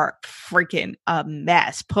are freaking a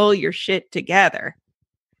mess. Pull your shit together.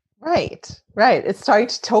 Right. It's starting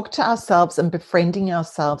to talk to ourselves and befriending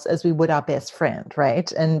ourselves as we would our best friend,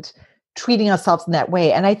 right? And treating ourselves in that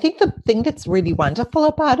way. And I think the thing that's really wonderful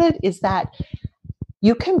about it is that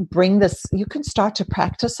you can start to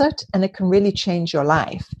practice it, and it can really change your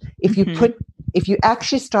life if you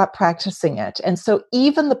actually start practicing it. And so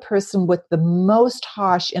even the person with the most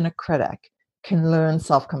harsh inner critic can learn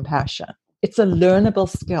self-compassion. It's a learnable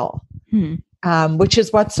skill, which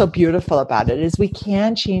is what's so beautiful about it, is we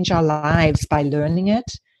can change our lives by learning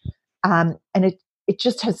it. And it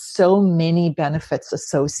just has so many benefits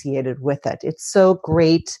associated with it. It's so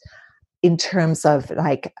great in terms of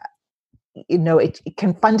like, it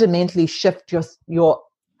can fundamentally shift your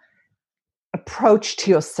approach to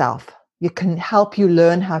yourself. It can help you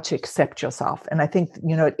learn how to accept yourself. And I think,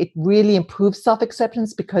 it really improves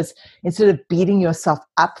self-acceptance, because instead of beating yourself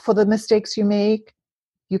up for the mistakes you make,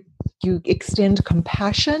 you extend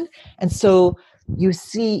compassion. And so you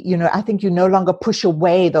see, I think you no longer push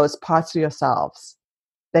away those parts of yourselves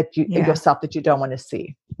yourself that you don't want to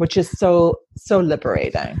see, which is so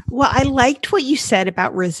liberating. Well, I liked what you said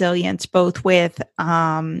about resilience, both with,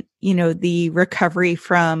 the recovery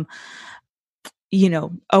from,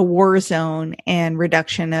 a war zone and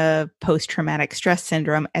reduction of post-traumatic stress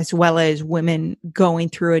syndrome, as well as women going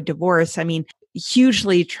through a divorce.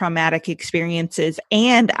 Hugely traumatic experiences.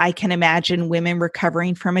 And I can imagine women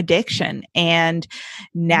recovering from addiction and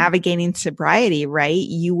navigating sobriety, right?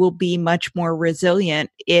 You will be much more resilient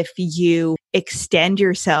if you extend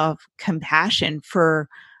yourself compassion for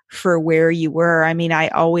for where you were. I mean, I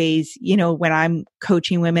always, when I'm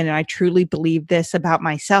coaching women, and I truly believe this about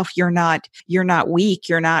myself, you're not weak.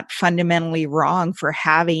 You're not fundamentally wrong for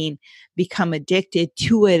having become addicted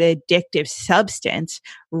to an addictive substance.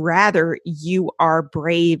 Rather, you are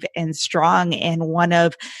brave and strong. And one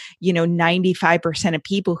of, 95% of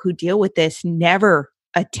people who deal with this never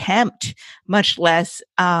attempt, much less,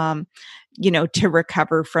 to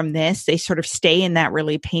recover from this. They sort of stay in that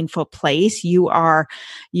really painful place. You are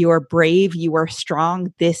brave. You are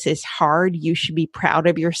strong. This is hard. You should be proud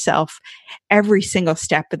of yourself every single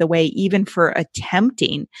step of the way, even for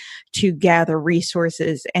attempting to gather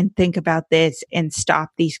resources and think about this and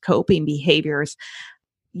stop these coping behaviors.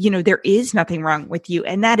 There is nothing wrong with you.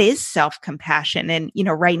 And that is self-compassion. And,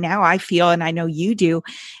 right now I feel, and I know you do,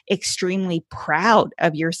 extremely proud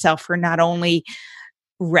of yourself for not only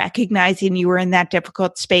recognizing you were in that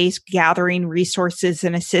difficult space, gathering resources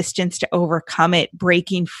and assistance to overcome it,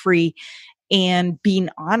 breaking free, and being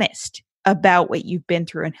honest about what you've been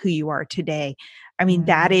through and who you are today. I mean,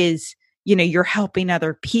 that is, you're helping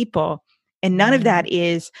other people. And none of that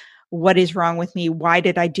is, what is wrong with me? Why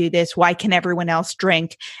did I do this? Why can everyone else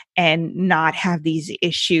drink and not have these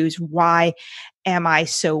issues? Why am I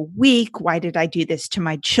so weak? Why did I do this to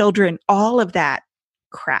my children? All of that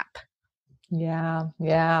crap. Yeah.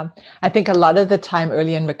 Yeah. I think a lot of the time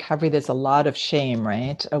early in recovery, there's a lot of shame,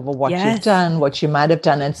 right? Over what you've done, what you might have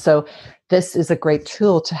done. And so this is a great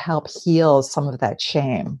tool to help heal some of that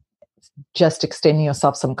shame. Just extending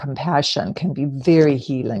yourself some compassion can be very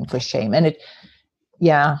healing for shame. And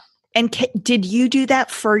And did you do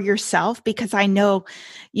that for yourself? Because I know,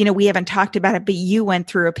 we haven't talked about it, but you went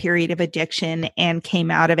through a period of addiction and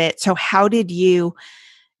came out of it. So how did you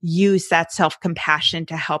use that self-compassion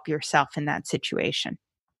to help yourself in that situation?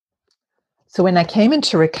 So when I came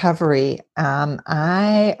into recovery,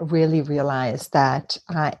 I really realized that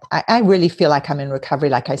I really feel like I'm in recovery,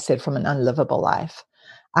 like I said, from an unlivable life.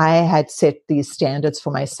 I had set these standards for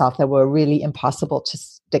myself that were really impossible to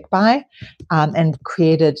stick by, and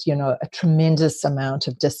created, a tremendous amount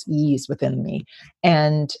of dis-ease within me.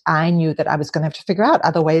 And I knew that I was going to have to figure out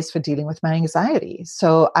other ways for dealing with my anxiety.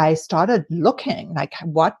 So I started looking, like,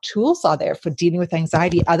 what tools are there for dealing with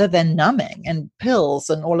anxiety other than numbing and pills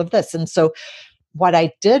and all of this? And so what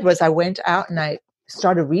I did was I went out and I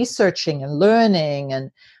started researching and learning, and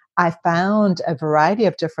I found a variety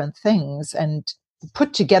of different things and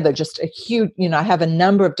put together just a huge, I have a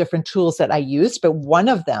number of different tools that I used, but one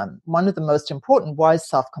of the most important was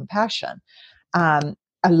self-compassion.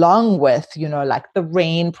 Along with, like the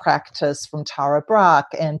rain practice from Tara Brach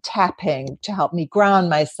and tapping to help me ground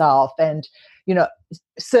myself, and,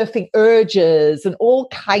 surfing urges and all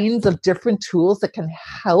kinds of different tools that can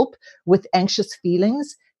help with anxious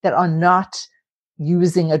feelings that are not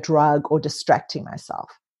using a drug or distracting myself,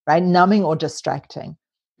 right? Numbing or distracting.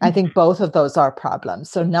 I think both of those are problems.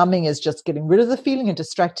 So numbing is just getting rid of the feeling, and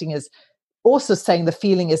distracting is also saying the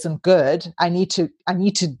feeling isn't good. I need to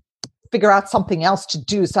figure out something else to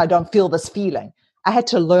do so I don't feel this feeling. I had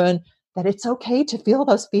to learn that it's okay to feel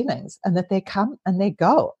those feelings and that they come and they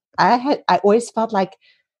go. I always felt like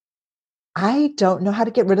I don't know how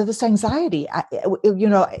to get rid of this anxiety.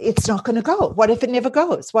 It's not going to go. What if it never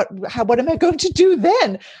goes? What am I going to do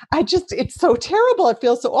then? It's so terrible. It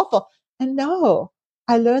feels so awful. And no,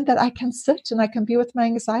 I learned that I can sit and I can be with my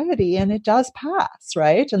anxiety and it does pass,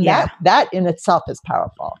 right? And that in itself is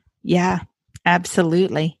powerful. Yeah,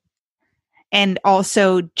 absolutely. And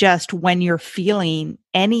also just when you're feeling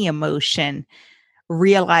any emotion,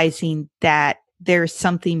 realizing that there's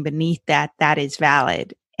something beneath that is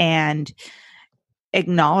valid, and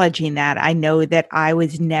acknowledging that. I know that I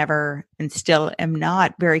was never, and still am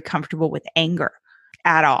not, very comfortable with anger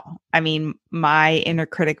at all. I mean, my inner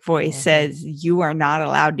critic voice says, you are not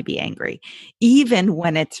allowed to be angry, even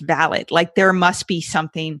when it's valid. Like, there must be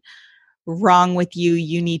something wrong with you.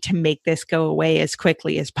 You need to make this go away as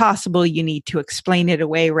quickly as possible. You need to explain it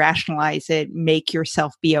away, rationalize it, make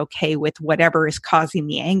yourself be okay with whatever is causing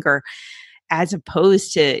the anger, as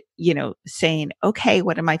opposed to, saying, okay,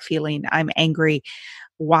 what am I feeling? I'm angry.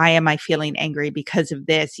 Why am I feeling angry? Because of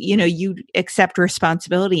this. You accept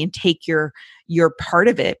responsibility and take your part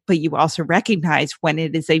of it, but you also recognize when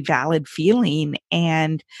it is a valid feeling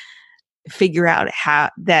and figure out how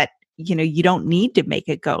that, you don't need to make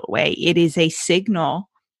it go away. It is a signal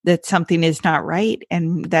that something is not right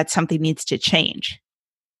and that something needs to change.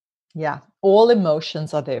 Yeah. All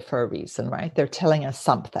emotions are there for a reason, right? They're telling us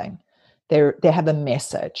something. They have a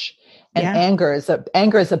message. And anger is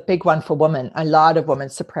a big one for women. A lot of women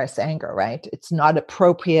suppress anger, right? It's not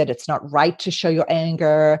appropriate. It's not right to show your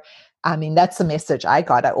anger. I mean, that's the message I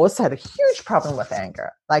got. I also had a huge problem with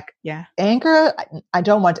anger. Like, Yeah. anger, I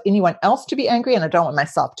don't want anyone else to be angry, and I don't want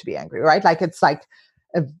myself to be angry, right? Like, it's like,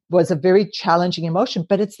 it was a very challenging emotion,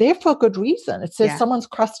 but it's there for a good reason. It says someone's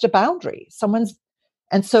crossed a boundary.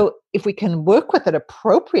 And so if we can work with it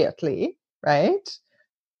appropriately, right?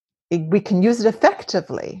 We can use it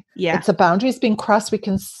effectively. Yeah. It's a boundaries being crossed. We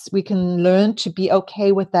can learn to be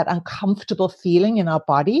okay with that uncomfortable feeling in our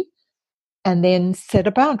body, and then set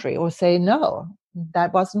a boundary or say, no,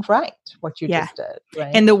 that wasn't right, what you just did.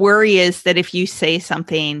 Right. And the worry is that if you say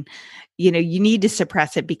something, you need to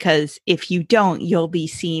suppress it, because if you don't, you'll be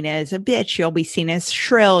seen as a bitch. You'll be seen as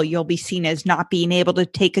shrill. You'll be seen as not being able to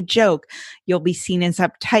take a joke. You'll be seen as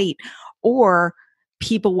uptight, or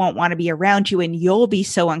people won't want to be around you, and you'll be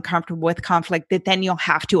so uncomfortable with conflict that then you'll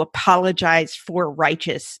have to apologize for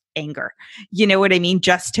righteous anger. You know what I mean?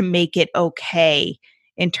 Just to make it okay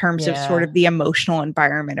in terms of sort of the emotional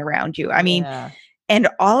environment around you. I mean, and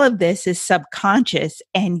all of this is subconscious,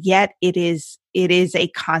 and yet it is a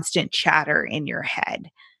constant chatter in your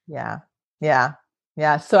head. Yeah.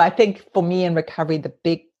 So I think for me in recovery, the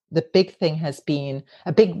big thing has been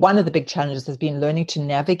one of the big challenges has been learning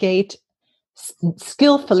to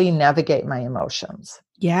skillfully navigate my emotions.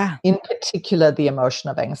 Yeah. In particular, the emotion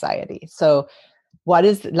of anxiety. So what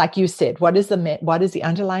is, like you said, what is the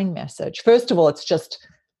underlying message? First of all, it's just,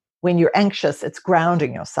 when you're anxious, it's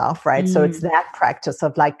grounding yourself, right? So it's that practice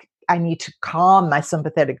of like, I need to calm my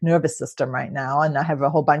sympathetic nervous system right now. And I have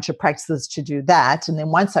a whole bunch of practices to do that. And then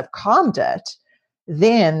once I've calmed it,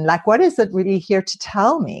 then like, what is it really here to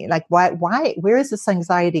tell me? Like, why, where is this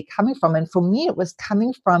anxiety coming from? And for me, it was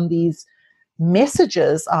coming from these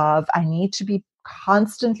messages of, I need to be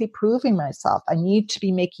constantly proving myself. I need to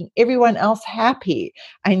be making everyone else happy.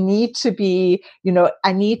 I need to be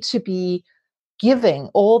giving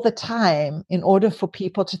all the time in order for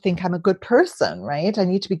people to think I'm a good person, right? I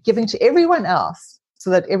need to be giving to everyone else so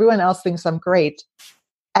that everyone else thinks I'm great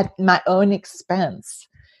at my own expense.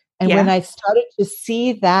 And when I started to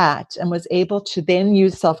see that and was able to then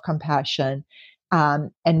use self-compassion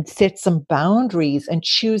and set some boundaries and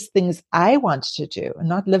choose things I want to do and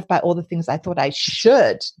not live by all the things I thought I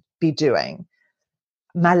should be doing,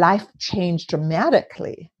 my life changed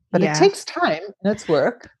dramatically. But it takes time and it's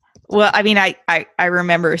work. Well, I mean, I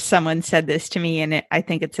remember someone said this to me, and I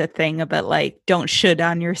think it's a thing about like, don't should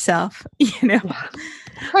on yourself,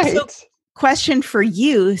 Right. So, question for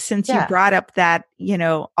you, since you brought up that,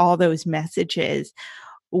 all those messages,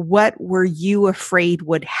 what were you afraid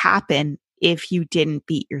would happen if you didn't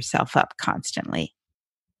beat yourself up constantly?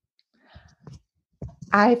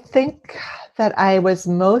 I think that I was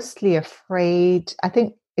mostly afraid. I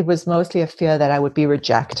think it was mostly a fear that I would be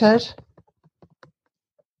rejected.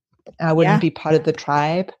 I wouldn't be part of the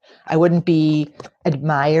tribe. I wouldn't be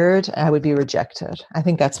admired. I would be rejected. I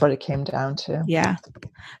think that's what it came down to. Yeah.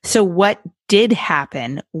 So what did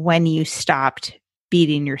happen when you stopped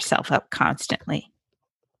beating yourself up constantly?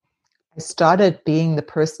 I started being the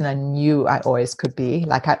person I knew I always could be.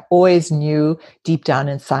 Like, I always knew deep down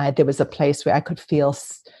inside there was a place where I could feel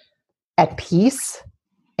at peace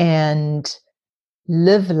and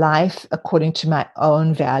live life according to my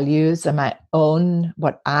own values and my own,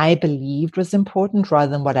 what I believed was important rather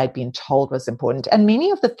than what I'd been told was important. And many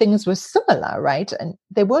of the things were similar, right? And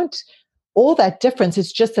they weren't all that different.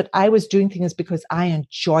 It's just that I was doing things because I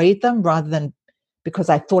enjoyed them rather than because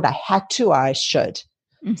I thought I had to or I should.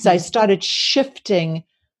 Mm-hmm. So I started shifting.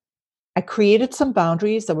 I created some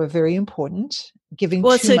boundaries that were very important.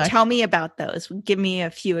 Tell me about those. Give me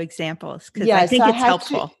a few examples, because I think it's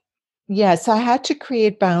helpful. So I had to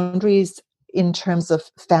create boundaries in terms of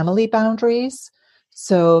family boundaries.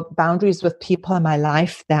 So boundaries with people in my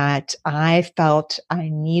life that I felt I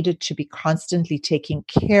needed to be constantly taking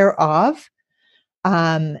care of.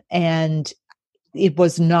 And it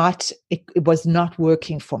was not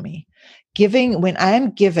working for me. When I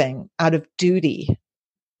am giving out of duty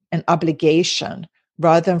and obligation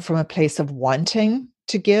rather than from a place of wanting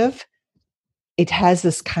to give, it has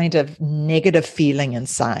this kind of negative feeling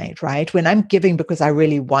inside, right? When I'm giving because I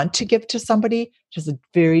really want to give to somebody, there's a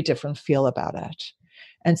very different feel about it.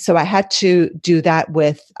 And so I had to do that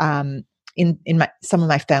with some of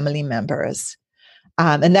my family members.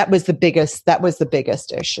 And that was the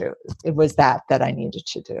biggest issue. It was that I needed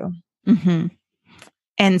to do. Mm-hmm.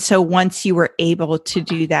 And so once you were able to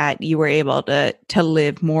do that, you were able to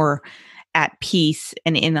live more at peace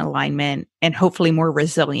and in alignment, and hopefully more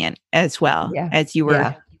resilient as well, as you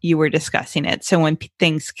were discussing it. So when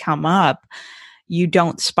things come up, you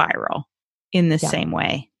don't spiral in the same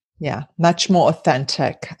way. Yeah. Much more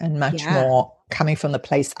authentic and much more coming from the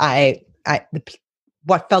place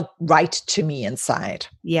what felt right to me inside.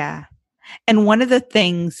 Yeah. And one of the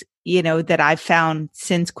things, that I've found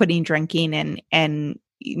since quitting drinking and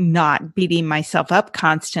not beating myself up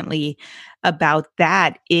constantly about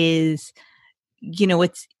that is,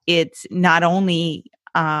 it's not only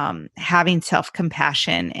having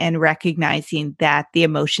self-compassion and recognizing that the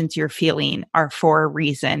emotions you're feeling are for a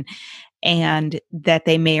reason and that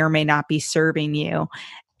they may or may not be serving you.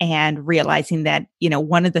 And realizing that,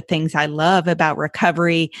 one of the things I love about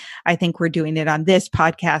recovery, I think we're doing it on this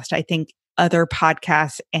podcast. I think other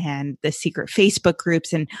podcasts and the secret Facebook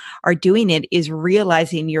groups and are doing it, is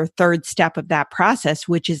realizing your third step of that process,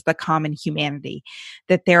 which is the common humanity,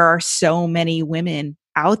 that there are so many women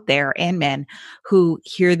out there and men who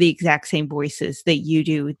hear the exact same voices that you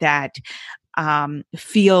do, that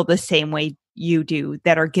feel the same way you do,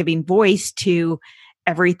 that are giving voice to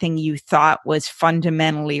everything you thought was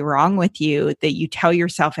fundamentally wrong with you, that you tell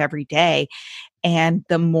yourself every day. And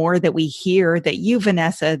the more that we hear that you,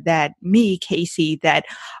 Vanessa, that me, Casey, that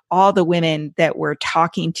all the women that we're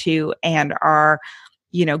talking to and are,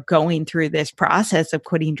 going through this process of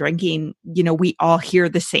quitting drinking, we all hear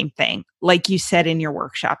the same thing. Like you said in your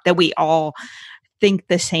workshop, that we all think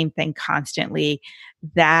the same thing constantly,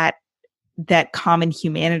 that common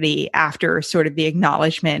humanity after sort of the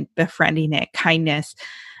acknowledgement, befriending it, kindness.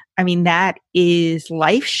 I mean, that is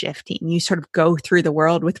life shifting. You sort of go through the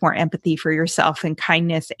world with more empathy for yourself and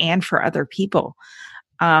kindness and for other people,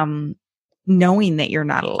 knowing that you're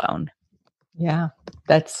not alone. Yeah,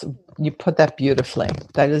 you put that beautifully.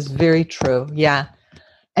 That is very true. Yeah.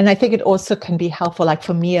 And I think it also can be helpful. Like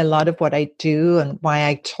for me, a lot of what I do and why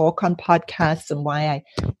I talk on podcasts and why I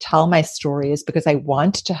tell my story is because I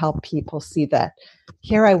want to help people see that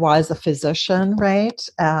here I was, a physician, right,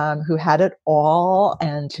 who had it all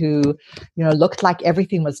and who, looked like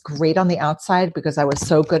everything was great on the outside because I was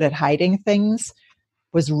so good at hiding things,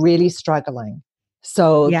 was really struggling.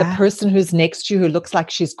 So the person who's next to you who looks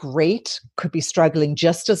like she's great could be struggling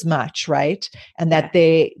just as much, right? And that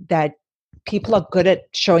people are good at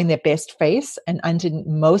showing their best face, and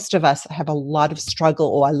most of us have a lot of struggle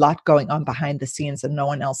or a lot going on behind the scenes and no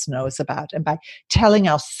one else knows about. And by telling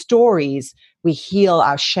our stories, we heal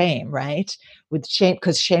our shame, right? With shame,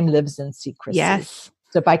 because shame lives in secrecy. Yes.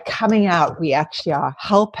 So by coming out, we actually are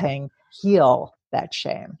helping heal that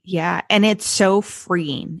shame. Yeah. And it's so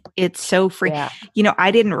freeing. It's so free. Yeah.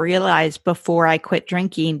 I didn't realize before I quit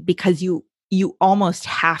drinking, because you almost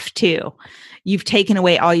have to. You've taken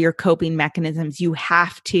away all your coping mechanisms. You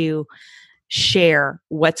have to share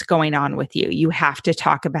what's going on with you. You have to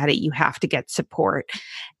talk about it. You have to get support.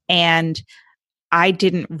 And I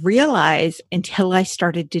didn't realize until I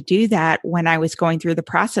started to do that when I was going through the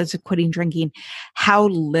process of quitting drinking, how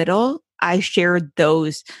little I shared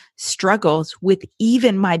those struggles with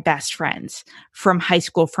even my best friends from high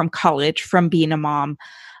school, from college, from being a mom.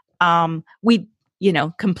 We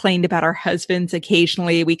complained about our husbands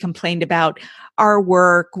occasionally. We complained about our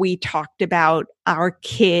work. We talked about our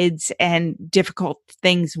kids and difficult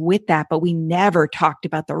things with that, but we never talked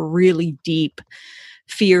about the really deep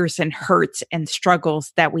fears and hurts and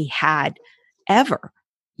struggles that we had ever.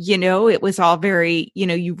 It was all very,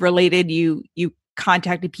 you related, you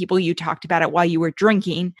contacted people, you talked about it while you were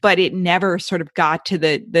drinking, but it never sort of got to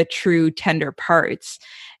the true tender parts.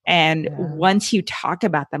 And once you talk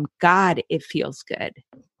about them, God, it feels good.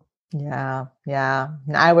 Yeah. Yeah.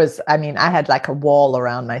 I had like a wall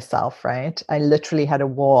around myself, right? I literally had a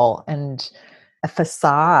wall and a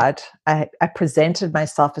facade. I presented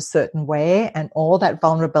myself a certain way and all that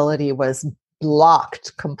vulnerability was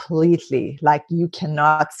blocked completely. Like you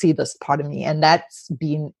cannot see this part of me. And that's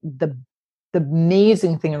been the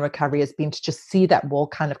amazing thing in recovery has been to just see that wall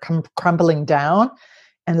kind of come crumbling down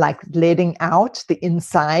and like letting out the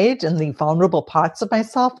inside and the vulnerable parts of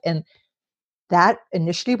myself. And that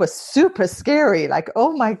initially was super scary. Like,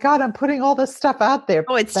 oh my God, I'm putting all this stuff out there.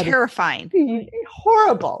 Oh, it's terrifying.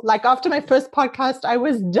 Horrible. Like after my first podcast, I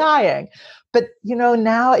was dying. But,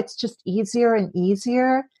 now it's just easier and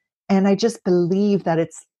easier. And I just believe that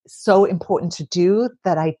it's so important to do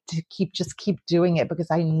that I keep doing it because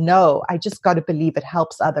I know I just got to believe it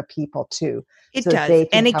helps other people too. It does.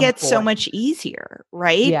 And it gets so much easier,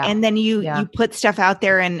 right? Yeah. And then you put stuff out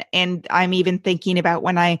there and I'm even thinking about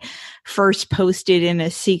when I first posted in a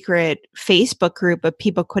secret Facebook group of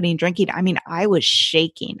people quitting drinking. I mean, I was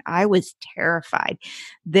shaking. I was terrified.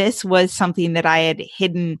 This was something that I had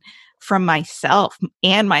hidden from myself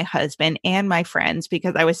and my husband and my friends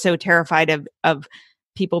because I was so terrified of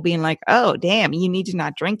people being like, oh, damn, you need to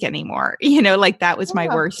not drink anymore. Like that was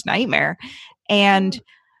my worst nightmare. And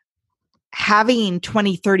having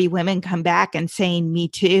 20, 30 women come back and saying, me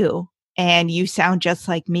too, and you sound just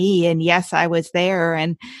like me. And yes, I was there.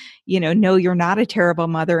 And, no, you're not a terrible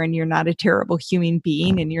mother, and you're not a terrible human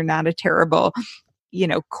being, and you're not a terrible,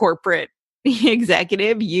 corporate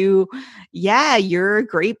executive. You're a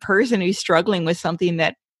great person who's struggling with something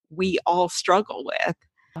that we all struggle with.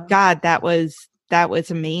 God, that was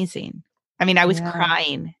amazing. I mean, I was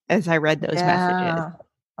crying as I read those messages.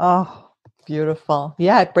 Oh, beautiful.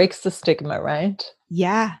 Yeah, it breaks the stigma, right?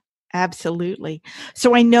 Yeah, absolutely.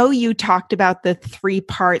 So I know you talked about the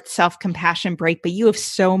 3-part self-compassion break, but you have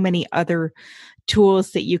so many other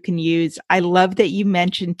tools that you can use. I love that you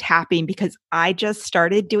mentioned tapping, because I just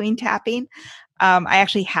started doing tapping. I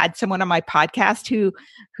actually had someone on my podcast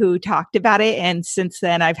who talked about it. And since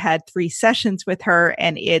then I've had 3 sessions with her,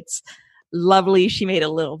 and it's lovely. She made a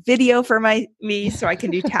little video for me so I can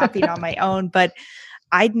do tapping on my own, but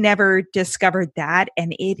I'd never discovered that,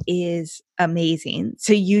 and it is amazing.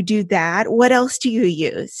 So you do that. What else do you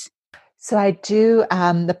use? So I do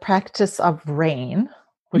the practice of RAIN,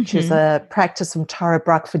 which is a practice from Tara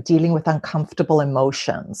Brach for dealing with uncomfortable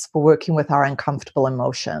emotions, for working with our uncomfortable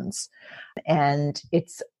emotions. And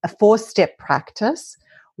it's a 4-step practice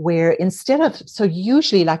where so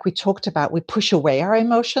usually, like we talked about, we push away our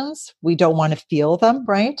emotions. We don't want to feel them,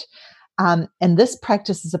 right? And this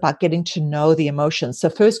practice is about getting to know the emotions. So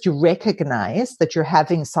first you recognize that you're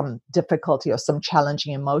having some difficulty or some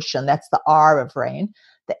challenging emotion. That's the R of RAIN.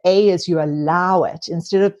 The A is you allow it.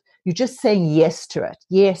 Instead of you just saying yes to it.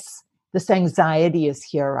 Yes, this anxiety is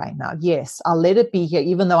here right now. Yes, I'll let it be here,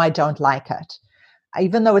 even though I don't like it.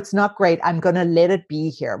 Even though it's not great, I'm going to let it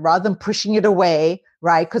be here rather than pushing it away,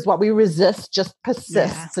 right? Because what we resist just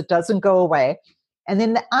persists. It doesn't go away. And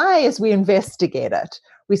then the I is we investigate it.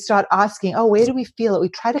 We start asking, where do we feel it? We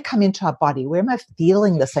try to come into our body. Where am I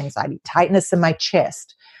feeling this anxiety? Tightness in my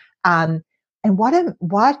chest. And what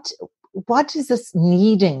is this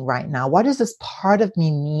needing right now? What is this part of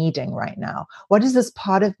me needing right now? What is this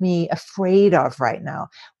part of me afraid of right now?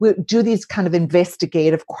 We do these kind of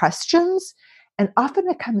investigative questions. And often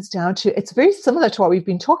it comes down to, it's very similar to what we've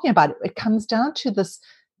been talking about. It comes down to this.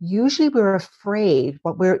 Usually we're afraid,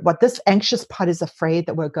 what this anxious part is afraid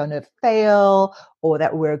that we're going to fail, or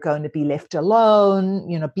that we're going to be left alone,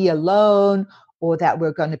 be alone, or that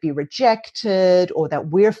we're going to be rejected, or that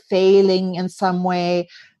we're failing in some way.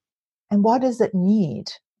 And what does it need?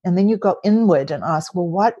 And then you go inward and ask, well,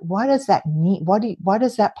 what does that need? What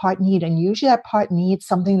does that part need? And usually that part needs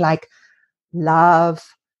something like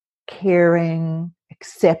love, caring,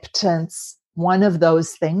 acceptance, one of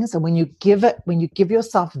those things. And when you give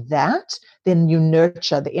yourself that, then you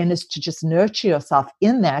nurture. The end is to just nurture yourself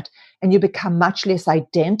in that, and you become much less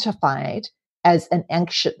identified as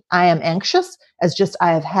I am anxious, as just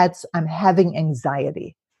I'm having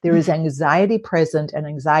anxiety. There is anxiety present, and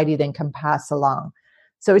anxiety then can pass along.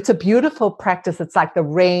 So it's a beautiful practice. It's like the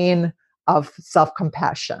RAIN of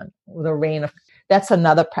self-compassion, that's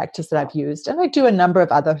another practice that I've used. And I do a number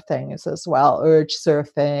of other things as well, urge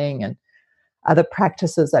surfing and other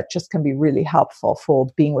practices that just can be really helpful for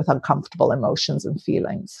being with uncomfortable emotions and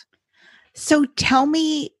feelings. So tell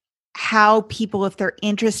me how people, if they're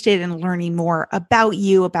interested in learning more about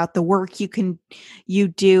you, about the work you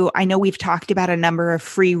do. I know we've talked about a number of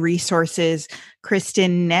free resources.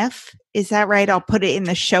 Kristen Neff, is that right? I'll put it in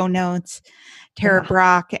the show notes. Tara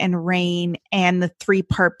Brach and RAIN and the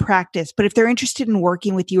 3-part practice. But if they're interested in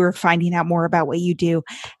working with you or finding out more about what you do,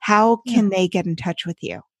 how can they get in touch with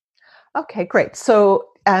you? Okay, great. So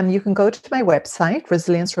you can go to my website,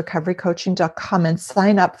 resiliencerecoverycoaching.com, and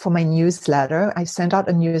sign up for my newsletter. I send out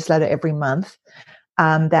a newsletter every month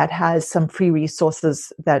that has some free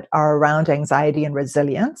resources that are around anxiety and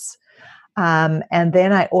resilience. And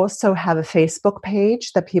then I also have a Facebook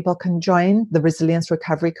page that people can join, the Resilience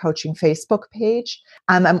Recovery Coaching Facebook page.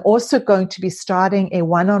 I'm also going to be starting a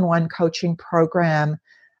one-on-one coaching program,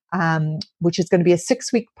 which is going to be a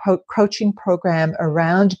 6-week coaching program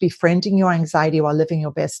around befriending your anxiety while living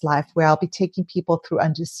your best life, where I'll be taking people through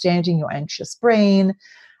understanding your anxious brain,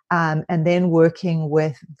 and then working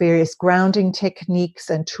with various grounding techniques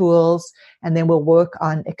and tools. And then we'll work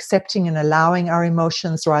on accepting and allowing our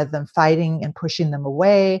emotions rather than fighting and pushing them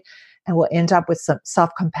away. And we'll end up with some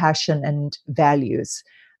self-compassion and values,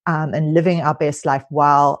 and living our best life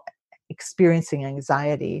while experiencing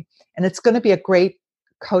anxiety. And it's going to be a great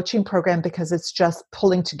coaching program because it's just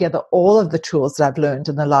pulling together all of the tools that I've learned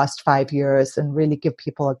in the last 5 years and really give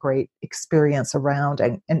people a great experience around.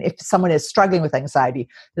 And if someone is struggling with anxiety,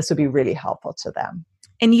 this would be really helpful to them.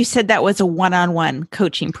 And you said that was a one-on-one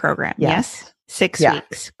coaching program. Yes? 6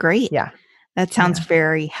 weeks. Great. Yeah. That sounds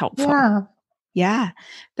very helpful. Yeah. Yeah.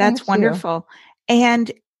 That's wonderful.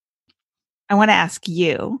 And I want to ask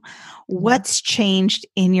you, Yeah. what's changed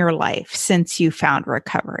in your life since you found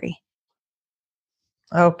recovery?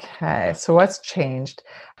 Okay, so what's changed?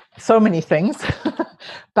 So many things,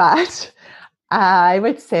 but I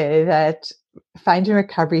would say that finding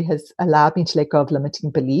recovery has allowed me to let go of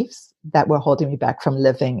limiting beliefs that were holding me back from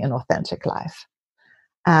living an authentic life.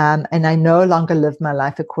 And I no longer live my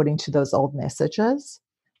life according to those old messages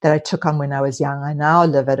that I took on when I was young. I now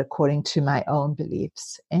live it according to my own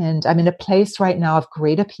beliefs. And I'm in a place right now of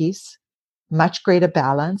greater peace, much greater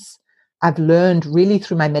balance. I've learned really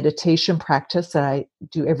through my meditation practice that I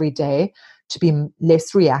do every day to be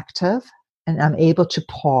less reactive, and I'm able to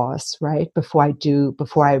pause, right,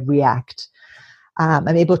 before I react. I'm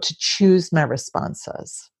able to choose my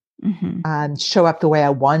responses and show up the way I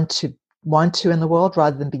want to in the world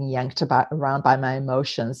rather than being yanked around by my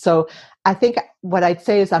emotions. So I think what I'd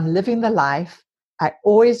say is I'm living the life I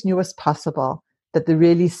always knew was possible, but that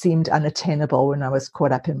really seemed unattainable when I was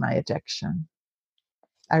caught up in my addiction.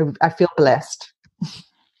 I feel blessed.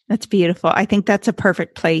 That's beautiful. I think that's a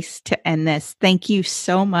perfect place to end this. Thank you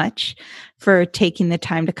so much for taking the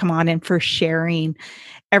time to come on and for sharing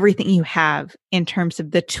everything you have in terms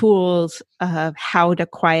of the tools of how to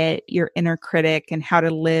quiet your inner critic and how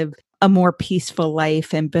to live a more peaceful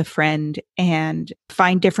life and befriend and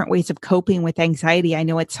find different ways of coping with anxiety. I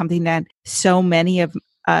know it's something that so many of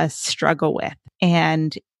us struggle with.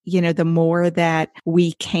 And the more that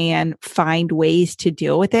we can find ways to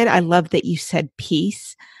deal with it. I love that you said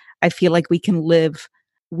peace. I feel like we can live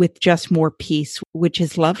with just more peace, which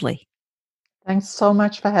is lovely. Thanks so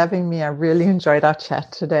much for having me. I really enjoyed our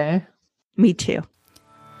chat today. Me too.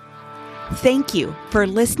 Thank you for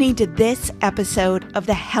listening to this episode of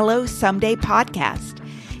the Hello Someday podcast.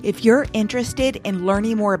 If you're interested in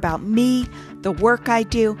learning more about me, the work I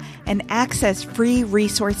do, and access free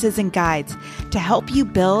resources and guides to help you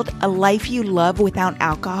build a life you love without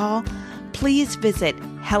alcohol, please visit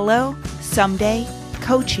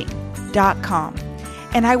hellosomedaycoaching.com.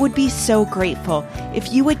 And I would be so grateful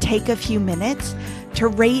if you would take a few minutes to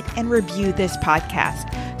rate and review this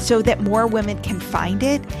podcast so that more women can find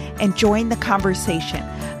it and join the conversation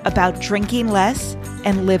about drinking less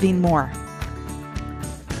and living more.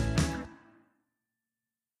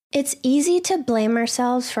 It's easy to blame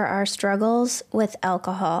ourselves for our struggles with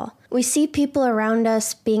alcohol. We see people around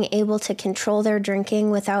us being able to control their drinking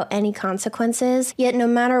without any consequences, yet no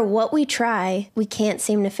matter what we try, we can't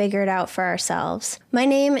seem to figure it out for ourselves. My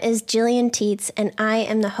name is Jillian Teets, and I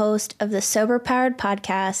am the host of the Sober Powered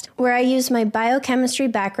podcast, where I use my biochemistry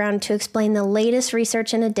background to explain the latest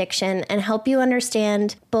research in addiction and help you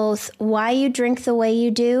understand both why you drink the way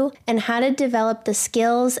you do and how to develop the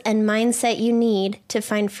skills and mindset you need to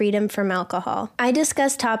find freedom from alcohol. I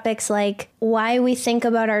discuss topics like why we think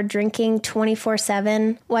about our drinking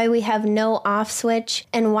 24/7, why we have no off switch,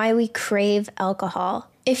 and why we crave alcohol.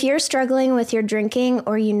 If you're struggling with your drinking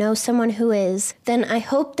or you know someone who is, then I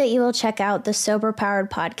hope that you will check out the Sober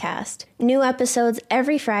Powered podcast. New episodes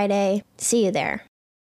every Friday. See you there.